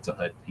eating a Pizza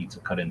Hut pizza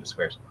cut into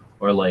squares.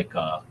 Or like,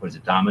 what is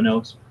it,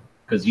 Domino's?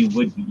 Because you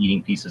would be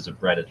eating pieces of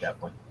bread at that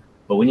point.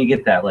 But when you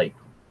get that like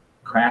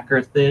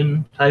cracker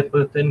thin type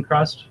of thin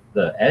crust,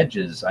 the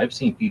edges, I've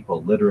seen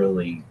people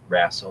literally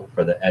wrestle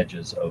for the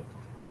edges of,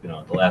 you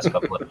know, the last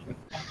couple of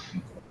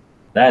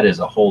that is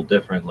a whole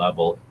different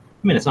level.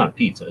 I mean, it's not a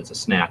pizza, it's a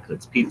snack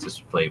that's pizza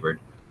flavored,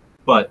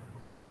 but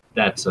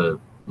that's a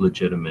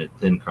legitimate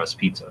thin crust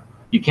pizza.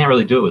 You can't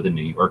really do it with a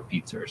New York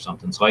pizza or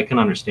something. So I can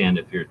understand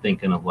if you're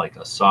thinking of like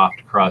a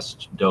soft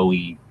crust,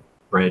 doughy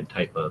bread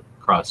type of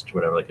crust,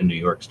 whatever, like a New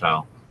York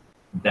style,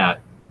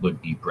 that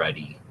would be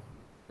bready.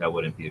 That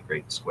wouldn't be a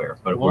great square.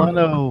 But well,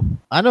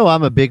 I know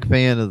I'm a big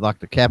fan of like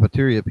the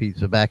cafeteria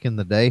pizza back in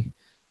the day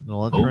in the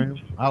lunchroom.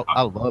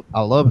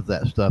 I love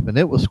that stuff, and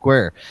it was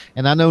square.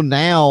 And I know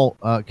now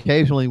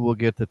occasionally we'll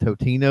get the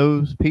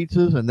Totino's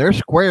pizzas, and they're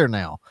square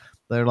now.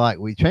 They're like,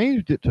 we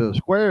changed it to a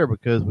square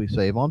because we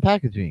save on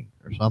packaging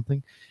or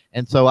something.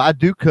 And so I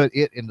do cut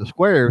it into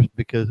squares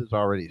because it's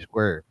already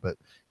square. But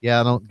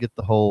yeah, I don't get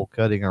the whole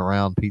cutting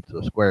around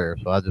pizza square,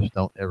 so I just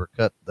don't ever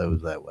cut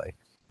those that way.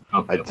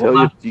 Okay, I tell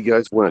you, if you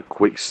guys want a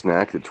quick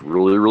snack that's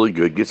really, really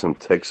good, get some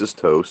Texas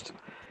toast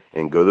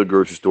and go to the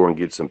grocery store and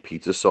get some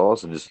pizza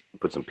sauce and just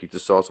put some pizza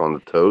sauce on the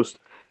toast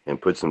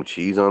and put some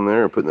cheese on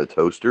there and put in the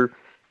toaster.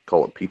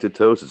 Call it pizza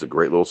toast. It's a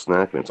great little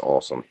snack and it's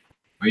awesome.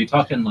 Are you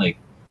talking like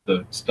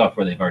the stuff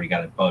where they've already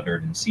got it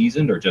buttered and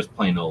seasoned, or just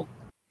plain old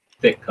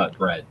thick cut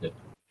bread?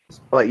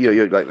 Like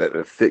like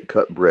that thick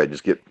cut bread.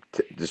 Just get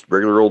just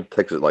regular old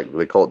Texas, like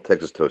they call it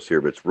Texas toast here,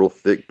 but it's real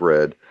thick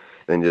bread.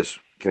 And just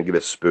kind of get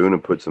a spoon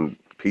and put some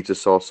pizza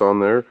sauce on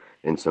there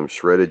and some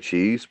shredded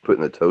cheese. Put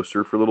in the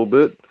toaster for a little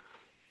bit.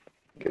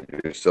 Get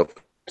yourself.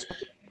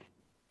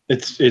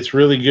 It's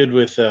really good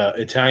with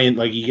Italian.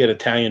 Like you get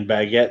Italian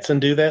baguettes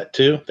and do that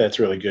too. That's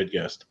really good,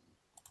 Ghost.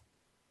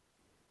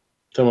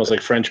 It's almost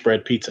like French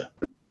bread pizza.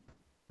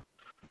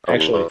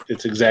 Actually,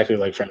 it's exactly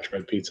like French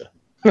bread pizza.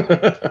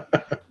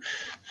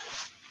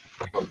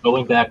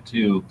 Going back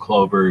to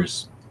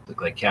Clover's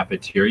like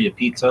cafeteria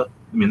pizza,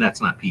 I mean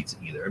that's not pizza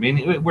either. I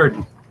mean we're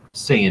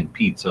saying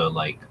pizza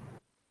like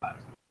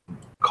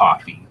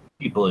coffee.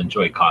 People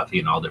enjoy coffee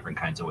in all different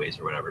kinds of ways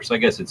or whatever. So I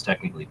guess it's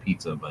technically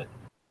pizza, but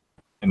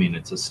I mean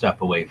it's a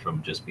step away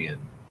from just being,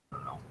 I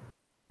don't know,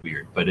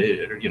 weird. But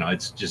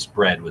it's just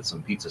bread with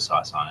some pizza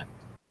sauce on it.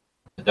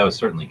 But that was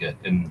certainly good.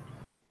 And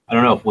I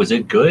don't know, was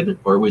it good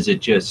or was it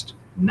just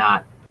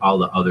not all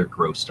the other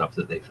gross stuff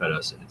that they fed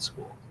us at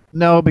school?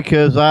 No,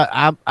 because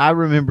I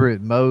remember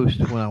it most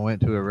when I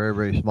went to a very,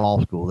 very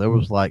small school. There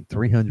was like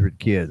 300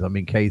 kids. I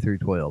mean, K through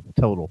 12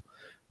 total.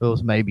 There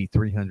was maybe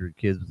 300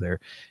 kids there.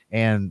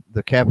 And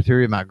the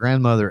cafeteria, my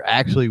grandmother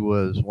actually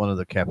was one of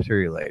the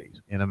cafeteria ladies.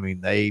 And I mean,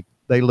 they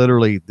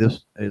literally,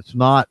 it's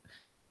not,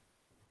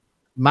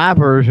 my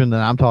version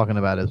that I'm talking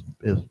about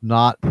is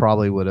not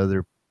probably what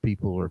other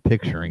people are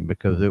picturing,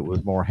 because it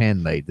was more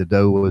handmade. The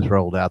dough was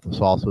rolled out, the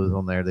sauce was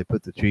on there, they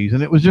put the cheese,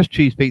 and it was just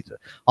cheese pizza.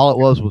 All it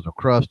was a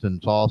crust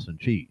and sauce and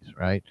cheese,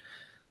 right?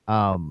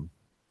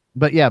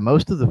 But yeah,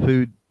 most of the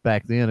food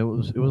back then it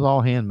was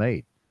all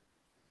handmade.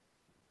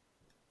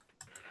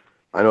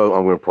 I know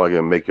I'm probably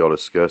going to make y'all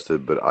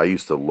disgusted, but I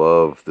used to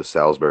love the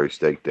Salisbury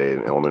steak day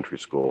in elementary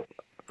school.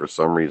 For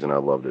some reason, I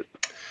loved it.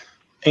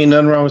 Ain't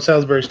nothing wrong with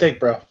Salisbury steak,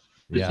 bro.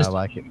 Yeah, I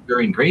like it.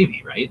 During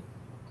gravy, right?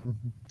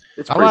 Mm-hmm.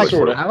 It's I pretty like much tell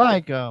you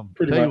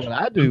what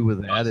I do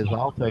with that is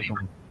I'll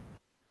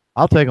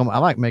take them. I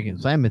like making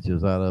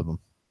sandwiches out of them.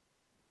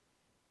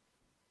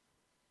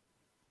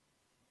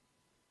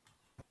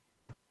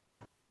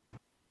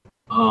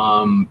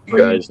 You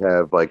guys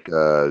have like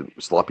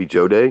Sloppy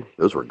Joe Day?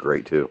 Those were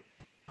great too.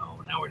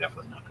 Oh, now we're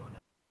definitely not going there.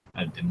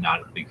 I'm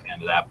not a big fan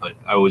of that, but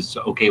I was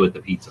okay with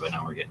the pizza, but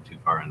now we're getting too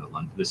far into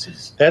London.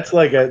 That's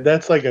like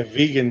a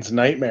vegan's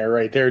nightmare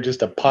right there,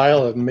 just a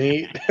pile of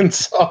meat and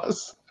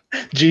sauce.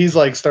 G's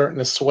like starting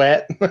to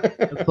sweat.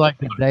 It's like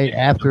the day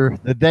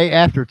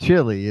after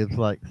chili. It's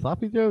like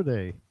Sloppy Joe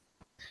Day.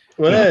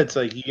 Well, yeah, it's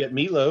like you get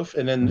meatloaf,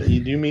 and then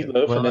you do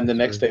meatloaf, and then the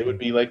next day would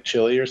be like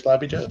chili or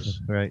sloppy joes.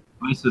 Right.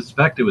 I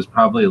suspect it was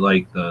probably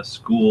like the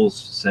schools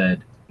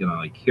said,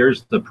 like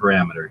here's the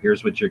parameter,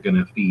 here's what you're going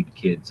to feed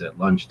kids at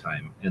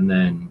lunchtime, and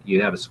then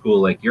you have a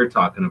school like you're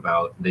talking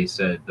about. They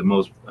said the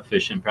most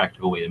efficient,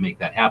 practical way to make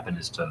that happen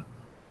is to,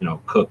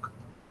 cook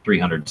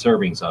 300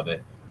 servings of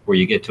it. Where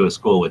you get to a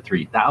school with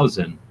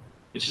 3,000,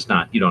 it's just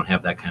not, you don't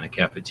have that kind of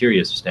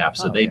cafeteria staff.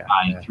 So they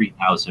buy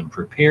 3,000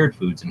 prepared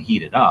foods and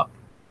heat it up.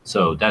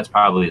 So that's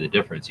probably the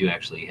difference. You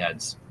actually had,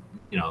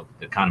 the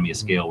economy of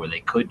scale where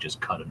they could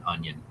just cut an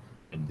onion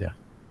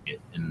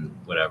and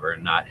whatever,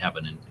 and not have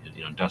an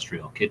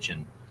industrial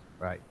kitchen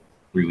right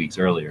 3 weeks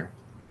earlier.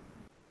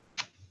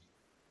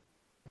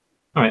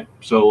 All right.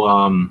 So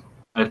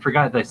I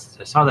forgot, I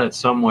saw that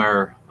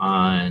somewhere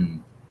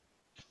on,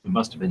 it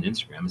must have been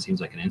Instagram. It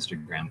seems like an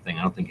Instagram thing.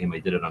 I don't think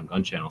anybody did it on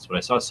gun channels, but I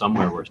saw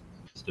somewhere where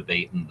it's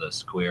debating the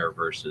square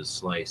versus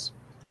slice.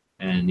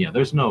 And yeah,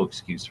 there's no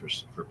excuse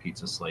for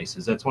pizza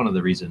slices. That's one of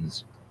the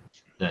reasons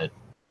that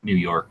New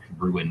York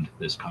ruined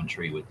this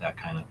country with that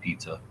kind of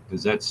pizza,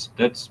 because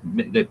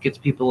that gets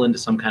people into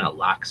some kind of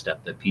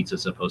lockstep that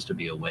pizza's supposed to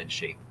be a wedge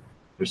shape.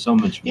 There's so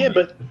much more. Yeah,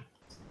 but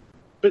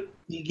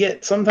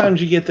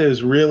sometimes you get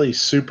those really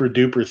super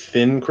duper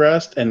thin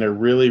crust, and they're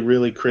really,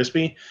 really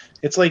crispy.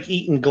 It's like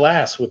eating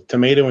glass with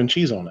tomato and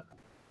cheese on it.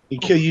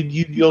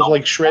 You'll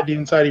like shred the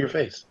inside of your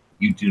face.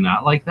 You do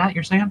not like that,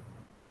 you're saying?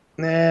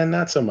 Nah,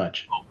 not so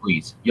much. Oh,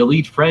 please. You'll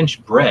eat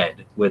French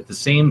bread with the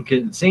same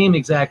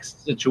exact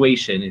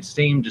situation, the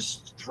same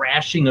just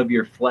thrashing of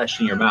your flesh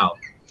in your mouth.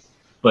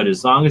 But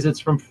as long as it's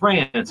from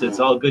France, it's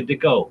all good to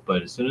go.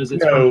 But as soon as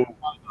it's no.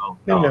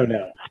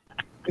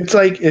 It's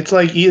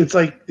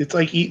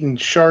like eating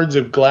shards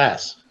of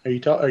glass. Are you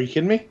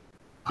kidding me?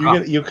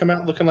 You'll come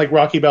out looking like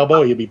Rocky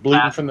Balboa. You'll be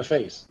bleeding from the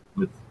face.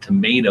 With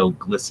tomato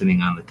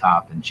glistening on the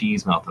top and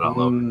cheese melted all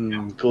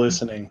over.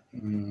 Glistening.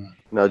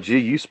 Now, G,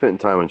 you spent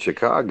time in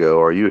Chicago.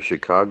 Are you a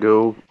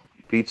Chicago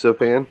pizza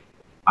fan?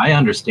 I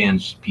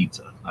understand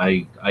pizza.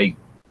 I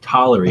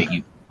tolerate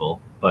you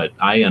people, but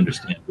I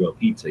understand real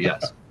pizza,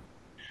 yes.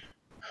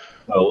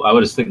 So I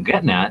was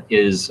getting at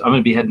is I'm going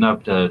to be heading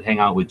up to hang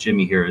out with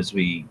Jimmy here as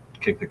we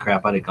kick the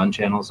crap out of gun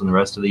channels and the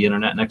rest of the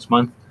internet next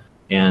month.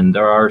 And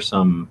there are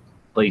some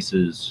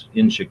places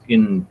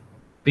in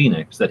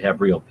Phoenix that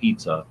have real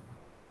pizza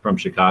from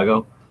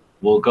Chicago.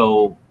 We'll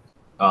go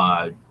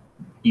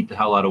eat the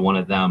hell out of one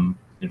of them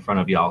in front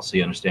of y'all so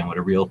you understand what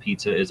a real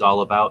pizza is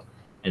all about.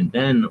 And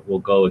then we'll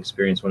go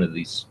experience one of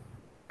these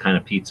kind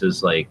of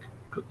pizzas like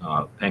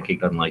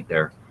Pancake doesn't like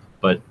there,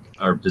 but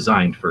are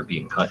designed for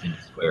being cut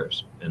into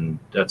squares. And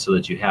that's so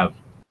that you have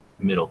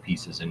middle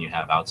pieces and you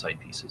have outside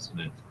pieces.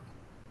 And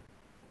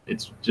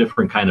it's a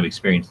different kind of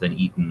experience than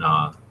eating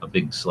a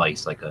big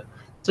slice,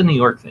 it's a New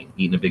York thing,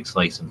 eating a big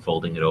slice and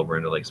folding it over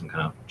into like some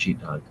kind of cheap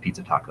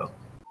pizza taco.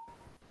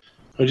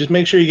 Well, just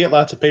make sure you get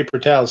lots of paper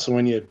towels so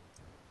when you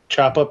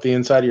chop up the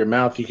inside of your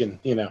mouth, you can,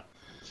 you're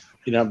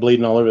not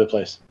bleeding all over the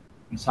place.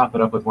 You top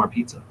it up with more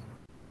pizza.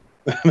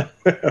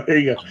 There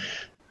you go.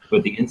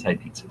 With the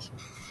inside pizzas.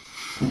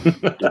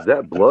 Is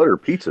that blood or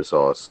pizza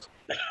sauce?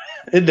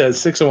 It does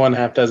 6 of one,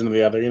 half dozen of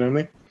the other. You know what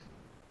I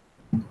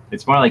mean?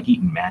 It's more like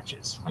eating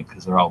matches, like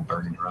because they're all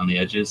burned around the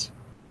edges.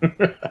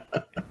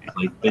 It's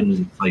like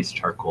thin sliced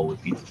charcoal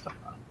with pizza stuff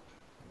on it.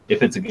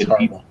 If it's a good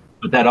pizza,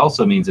 but that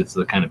also means it's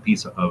the kind of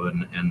pizza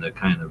oven and the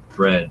kind of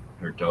bread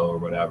or dough or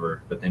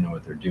whatever that they know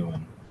what they're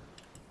doing.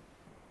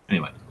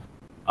 Anyway,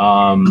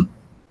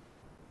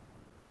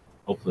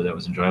 hopefully that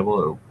was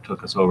enjoyable. It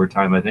took us over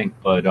time, I think.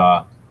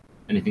 But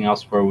anything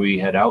else before we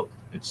head out?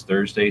 It's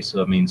Thursday, so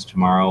that means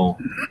tomorrow.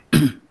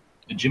 Did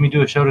Jimmy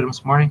do a show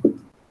this morning?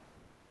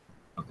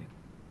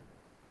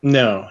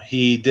 No,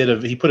 he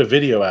did. He put a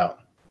video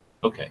out.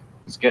 Okay,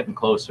 it's getting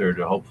closer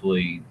to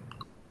hopefully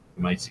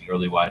we might see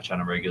early watch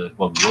on a regular.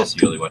 Well, we will see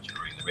early watch on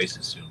a regular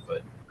basis soon,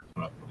 but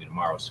it'll be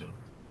tomorrow soon.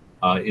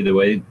 Either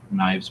way,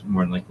 Knives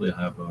more than likely will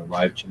have a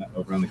live chat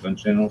over on the gun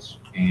channels.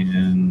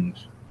 And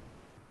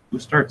who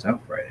starts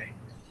out Friday?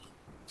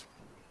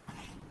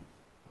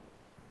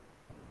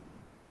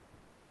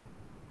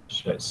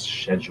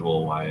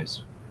 Schedule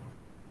wise,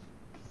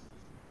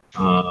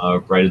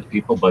 Right of the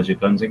People, Budget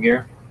Guns and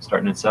Gear,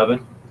 starting at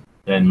 7.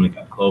 Then we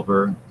got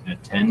Clover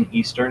at 10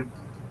 Eastern.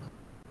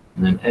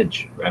 And then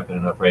Edge wrapping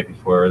it up right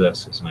before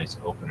this. It's a nice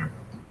opener.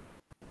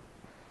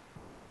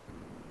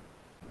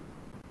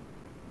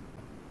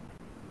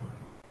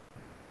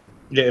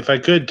 Yeah, if I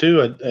could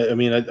too. I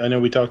mean, I know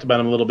we talked about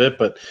him a little bit,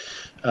 but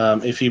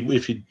if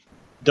you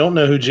don't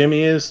know who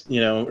Jimmy is,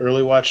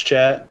 early watch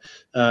chat,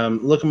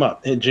 look him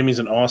up. Jimmy's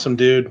an awesome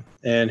dude,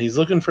 and he's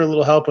looking for a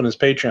little help on his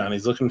Patreon.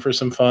 He's looking for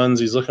some funds.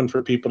 He's looking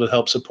for people to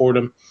help support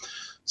him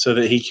so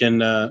that he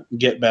can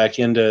get back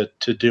into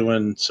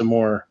doing some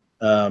more,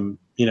 Pro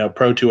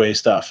 2A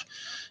stuff.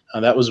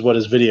 That was what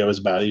his video was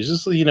about. He's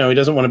just, he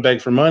doesn't want to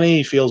beg for money.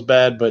 He feels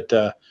bad, but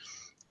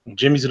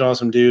Jimmy's an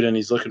awesome dude, and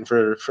he's looking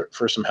for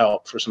some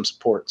help, for some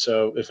support.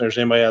 So if there's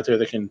anybody out there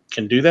that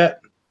can do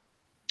that,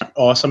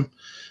 awesome.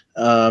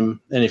 And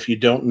if you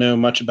don't know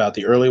much about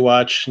the early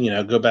watch,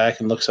 go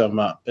back and look some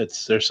up.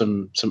 There's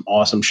some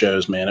awesome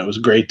shows, man. It was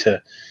great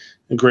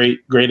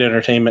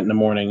entertainment in the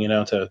morning,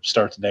 to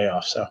start the day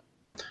off. So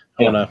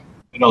I want to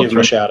give him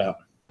a shout out.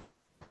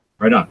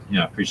 Right on.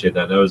 Yeah, appreciate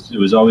that. It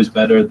was always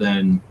better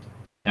than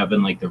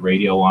having like the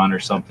radio on or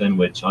something,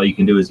 which all you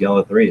can do is yell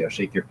at the radio,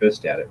 shake your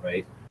fist at it,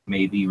 right?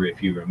 Maybe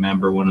if you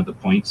remember one of the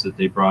points that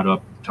they brought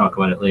up, talk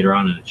about it later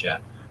on in the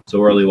chat.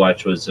 So early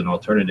watch was an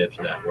alternative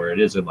to that, where it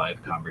is a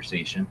live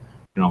conversation.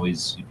 You can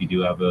always, if you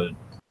do have a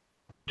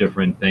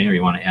different thing or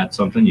you want to add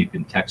something, you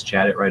can text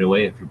chat it right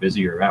away if you're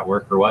busy or at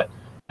work or what.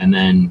 And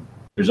then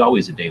there's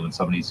always a day when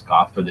somebody's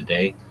off for the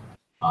day,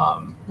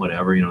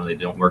 whatever, they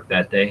don't work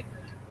that day.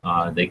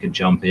 They could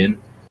jump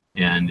in,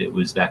 and it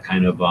was that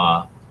kind of,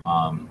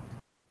 I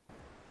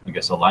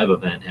guess, a live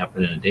event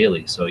happening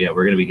daily. So yeah,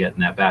 we're going to be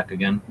getting that back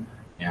again.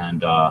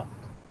 And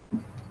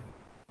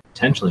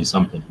potentially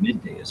something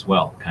midday as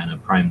well, kind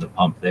of prime the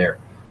pump there.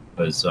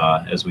 Because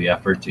as we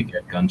effort to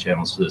get gun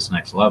channels to this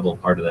next level,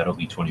 part of that will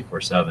be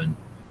 24/7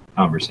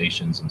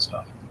 conversations and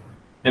stuff.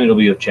 And it'll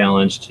be a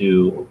challenge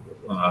to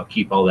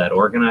keep all that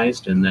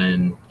organized and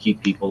then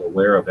keep people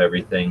aware of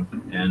everything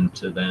and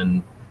to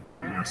then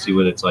see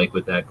what it's like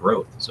with that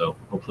growth. So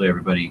hopefully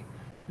everybody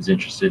is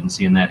interested in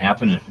seeing that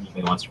happen. And if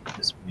anybody wants to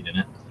participate in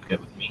it, get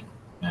with me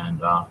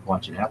and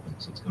watch it happen.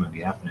 So it's going to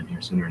be happening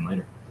here sooner and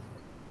later.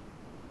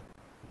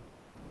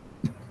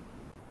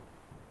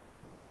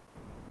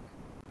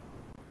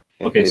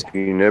 Okay. If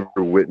you never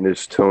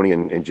witnessed Tony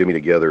and Jimmy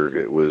together,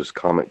 it was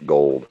comic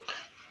gold.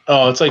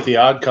 Oh, it's like The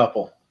Odd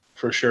Couple,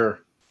 for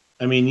sure.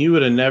 I mean, you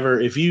would have never,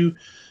 if you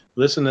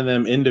listen to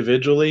them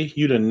individually,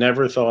 you'd have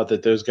never thought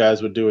that those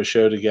guys would do a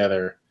show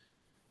together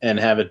and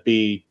have it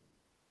be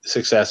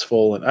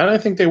successful. And I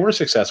think they were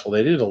successful.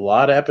 They did a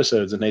lot of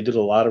episodes and they did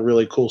a lot of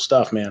really cool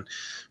stuff, man.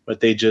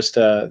 But they just,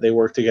 they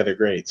worked together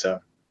great. So,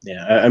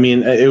 yeah, I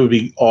mean, it would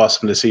be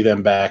awesome to see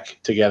them back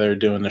together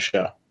doing the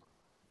show.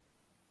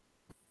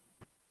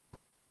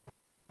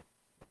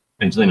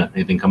 Angelina,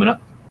 anything coming up?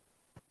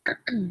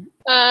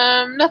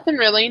 Nothing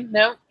really.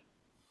 No.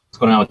 What's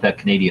going on with that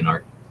Canadian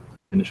art?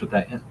 Finished with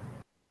that yet?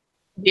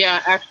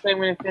 Yeah, actually, I'm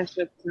going to finish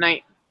it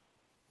tonight.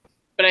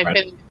 But I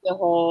finished the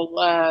whole,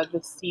 the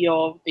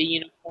seal of the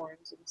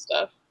uniforms and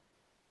stuff.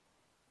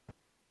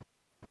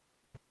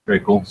 Very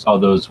cool. Saw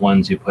those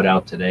ones you put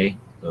out today,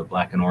 the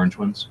black and orange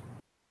ones.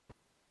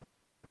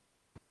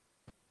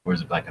 Or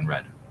is it black and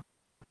red?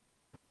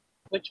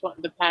 Which one?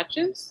 The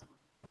patches?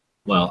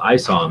 Well, I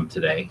saw them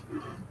today.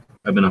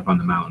 I've been up on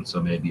the mountain, so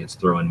maybe it's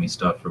throwing me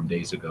stuff from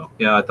days ago.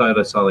 Yeah, I thought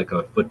I saw like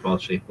a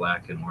football-shaped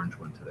black and orange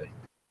one today.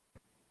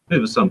 It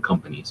was some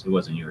companies. It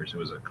wasn't yours. It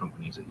was a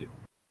company's that you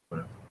put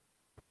up.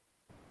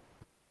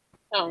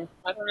 Oh,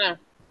 I don't know.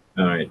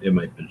 All right, it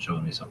might have been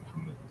showing me something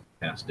from the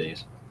past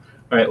days.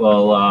 All right,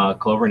 well,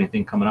 Clover,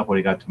 anything coming up? What do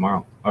you got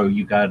tomorrow? Oh,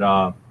 you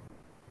got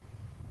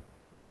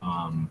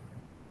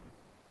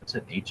what's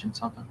it? H and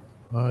something?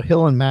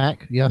 Hill and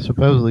Mac. Yeah,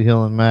 supposedly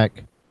Hill and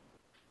Mac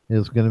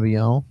is going to be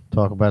on.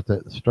 Talk about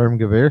that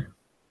Sturmgewehr.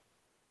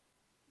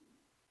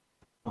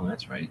 Oh,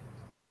 that's right.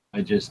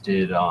 I just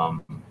did that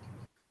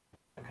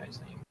guy's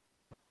name.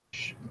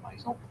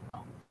 Meisel?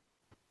 No.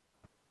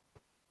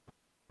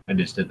 I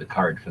just did the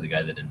card for the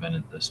guy that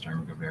invented the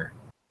Sturmgewehr.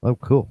 Oh,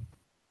 cool.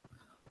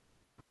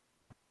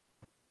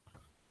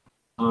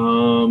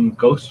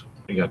 Ghost,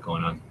 what you got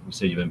going on? You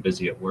said you've been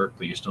busy at work,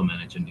 but you're still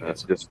managing to get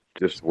some.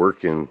 Just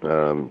working.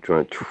 Trying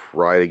to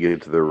try to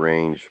get to the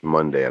range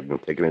Monday. I've been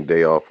taking a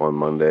day off on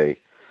Monday.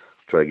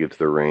 Try to get to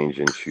the range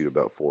and shoot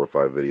about 4 or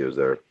 5 videos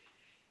there.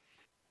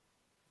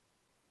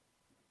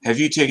 Have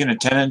you taken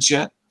attendance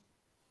yet?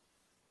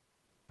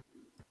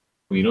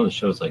 Well, you know the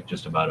show's like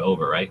just about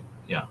over, right?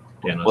 Yeah.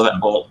 Dan,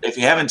 Well, if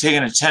you haven't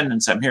taken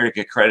attendance, I'm here to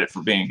get credit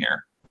for being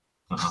here.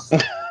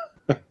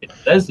 It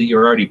says that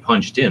you're already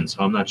punched in,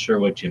 so I'm not sure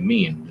what you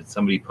mean. Did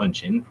somebody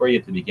punch in for you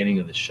at the beginning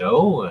of the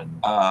show? And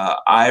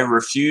I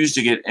refuse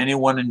to get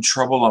anyone in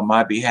trouble on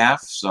my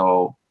behalf,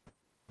 so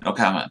no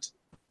comment.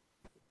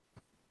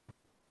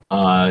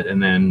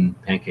 And then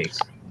pancakes.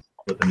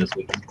 Flipping this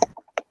weekend.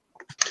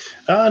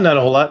 Not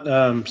a whole lot.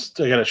 I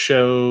got a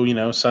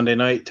show, Sunday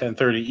night,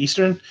 10:30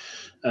 Eastern.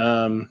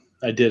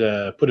 I did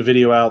put a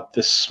video out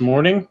this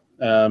morning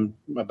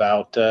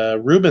about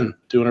Ruben,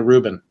 doing a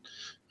Ruben.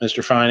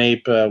 Mr. Fine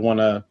Ape won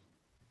a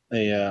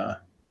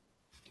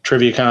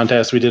trivia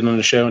contest we did on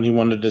the show, and he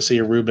wanted to see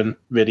a Ruben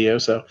video,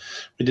 so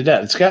we did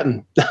that. It's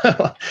gotten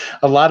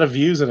a lot of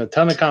views and a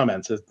ton of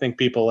comments. I think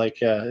people I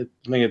think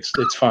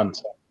it's fun.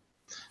 So,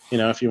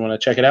 if you want to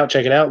check it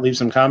out, leave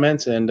some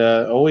comments, and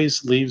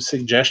always leave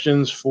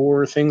suggestions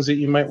for things that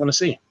you might want to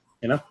see,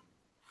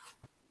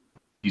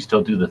 You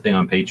still do the thing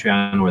on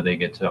Patreon where they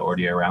get to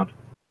order you around?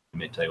 Let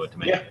me tell you what to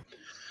make. Yeah.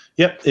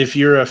 Yep. If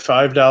you're a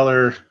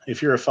 $5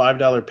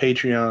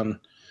 Patreon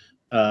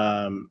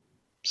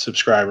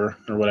subscriber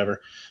or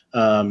whatever,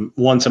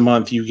 once a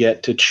month you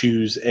get to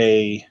choose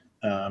an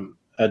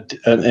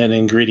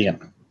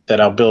ingredient that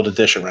I'll build a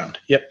dish around.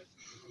 Yep.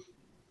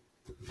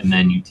 And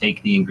then you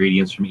take the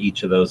ingredients from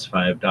each of those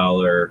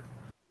 $5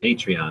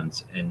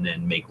 Patreons and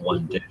then make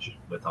one dish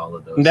with all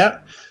of those.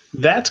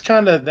 That's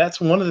one of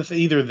the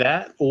either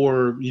that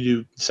or you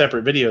do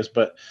separate videos,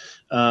 but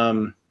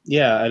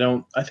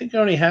I think I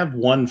only have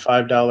one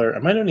 $5. I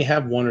might only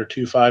have one or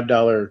two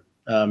 $5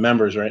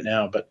 members right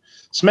now, but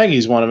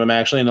Smeggy's one of them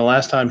actually. And the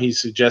last time he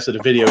suggested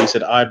a video, he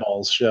said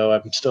eyeballs. So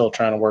I'm still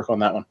trying to work on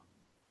that one.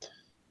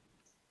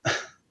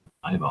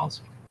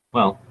 Eyeballs.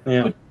 Well,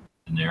 yeah. Put it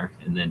in there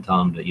and then tell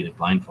him to eat it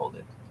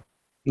blindfolded.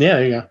 Yeah,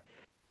 there you go.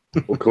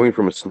 Well, coming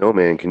from a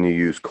snowman, can you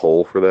use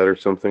coal for that or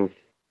something?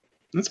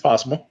 It's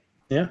possible.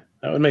 Yeah,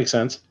 that would make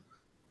sense.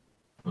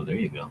 Oh, there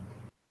you go.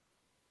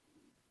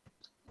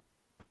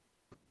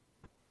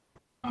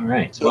 All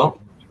right.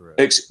 Well,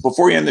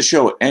 before you end the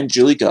show,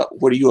 Angelica,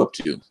 what are you up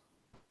to?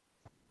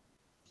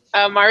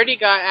 Marty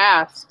got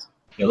asked.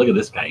 Yeah, look at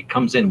this guy. He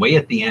comes in way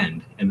at the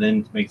end and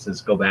then makes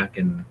us go back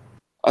and.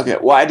 Okay.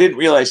 Well, I didn't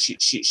realize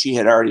she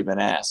had already been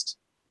asked.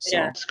 So.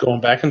 Yeah. It's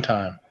going back in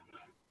time.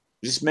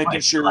 Just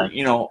making sure,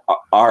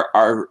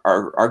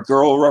 our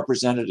girl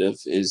representative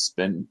has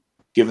been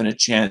given a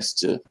chance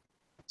to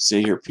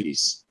say her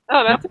piece.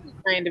 Oh, that's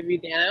kind of you,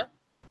 Dano.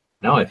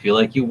 No, I feel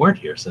like you weren't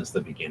here since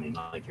the beginning,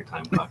 like your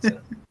time clock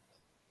said.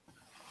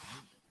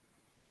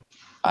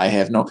 I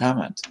have no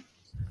comment.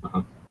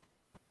 All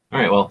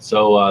right, well,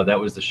 so that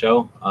was the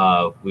show.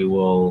 We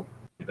will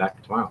be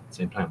back tomorrow at the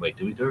same time. Wait,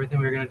 did we do everything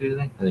we were going to do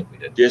today? I think we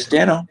did. Just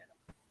Dano.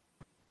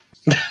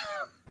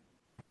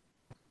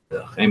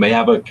 Anybody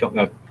have a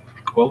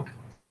quote?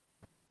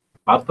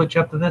 Bob put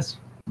you up to this?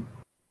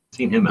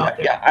 Seen him out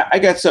there. Yeah, I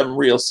got something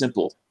real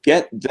simple.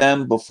 Get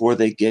them before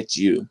they get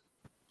you.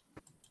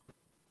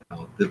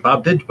 Oh,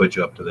 Bob did put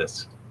you up to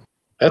this.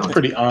 That's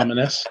pretty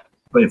ominous.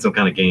 Playing some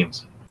kind of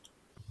games.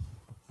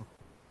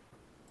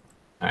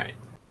 All right.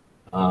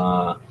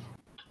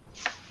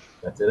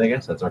 That's it, I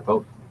guess. That's our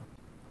quote.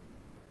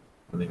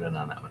 We'll leave it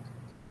on that one.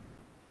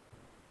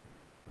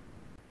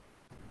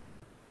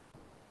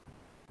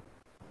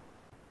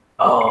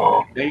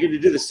 Oh. Now you're going to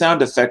do the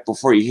sound effect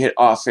before you hit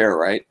off air,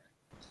 right?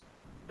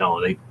 No,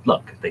 they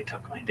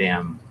took my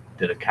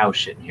did a cow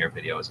shit in here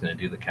video. I was going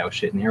to do the cow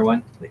shit in here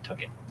one. They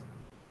took it.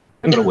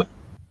 I'm going to win.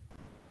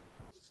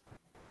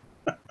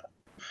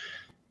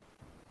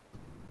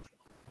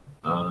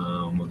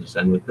 We'll just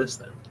end with this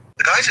then.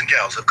 The guys and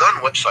gals of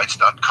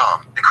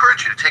gunwebsites.com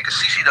encourage you to take a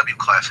CCW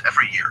class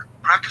every year,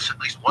 practice at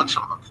least once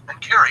a month,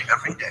 and carry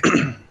every day.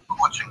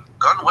 Watching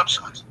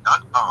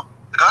gunwebsites.com.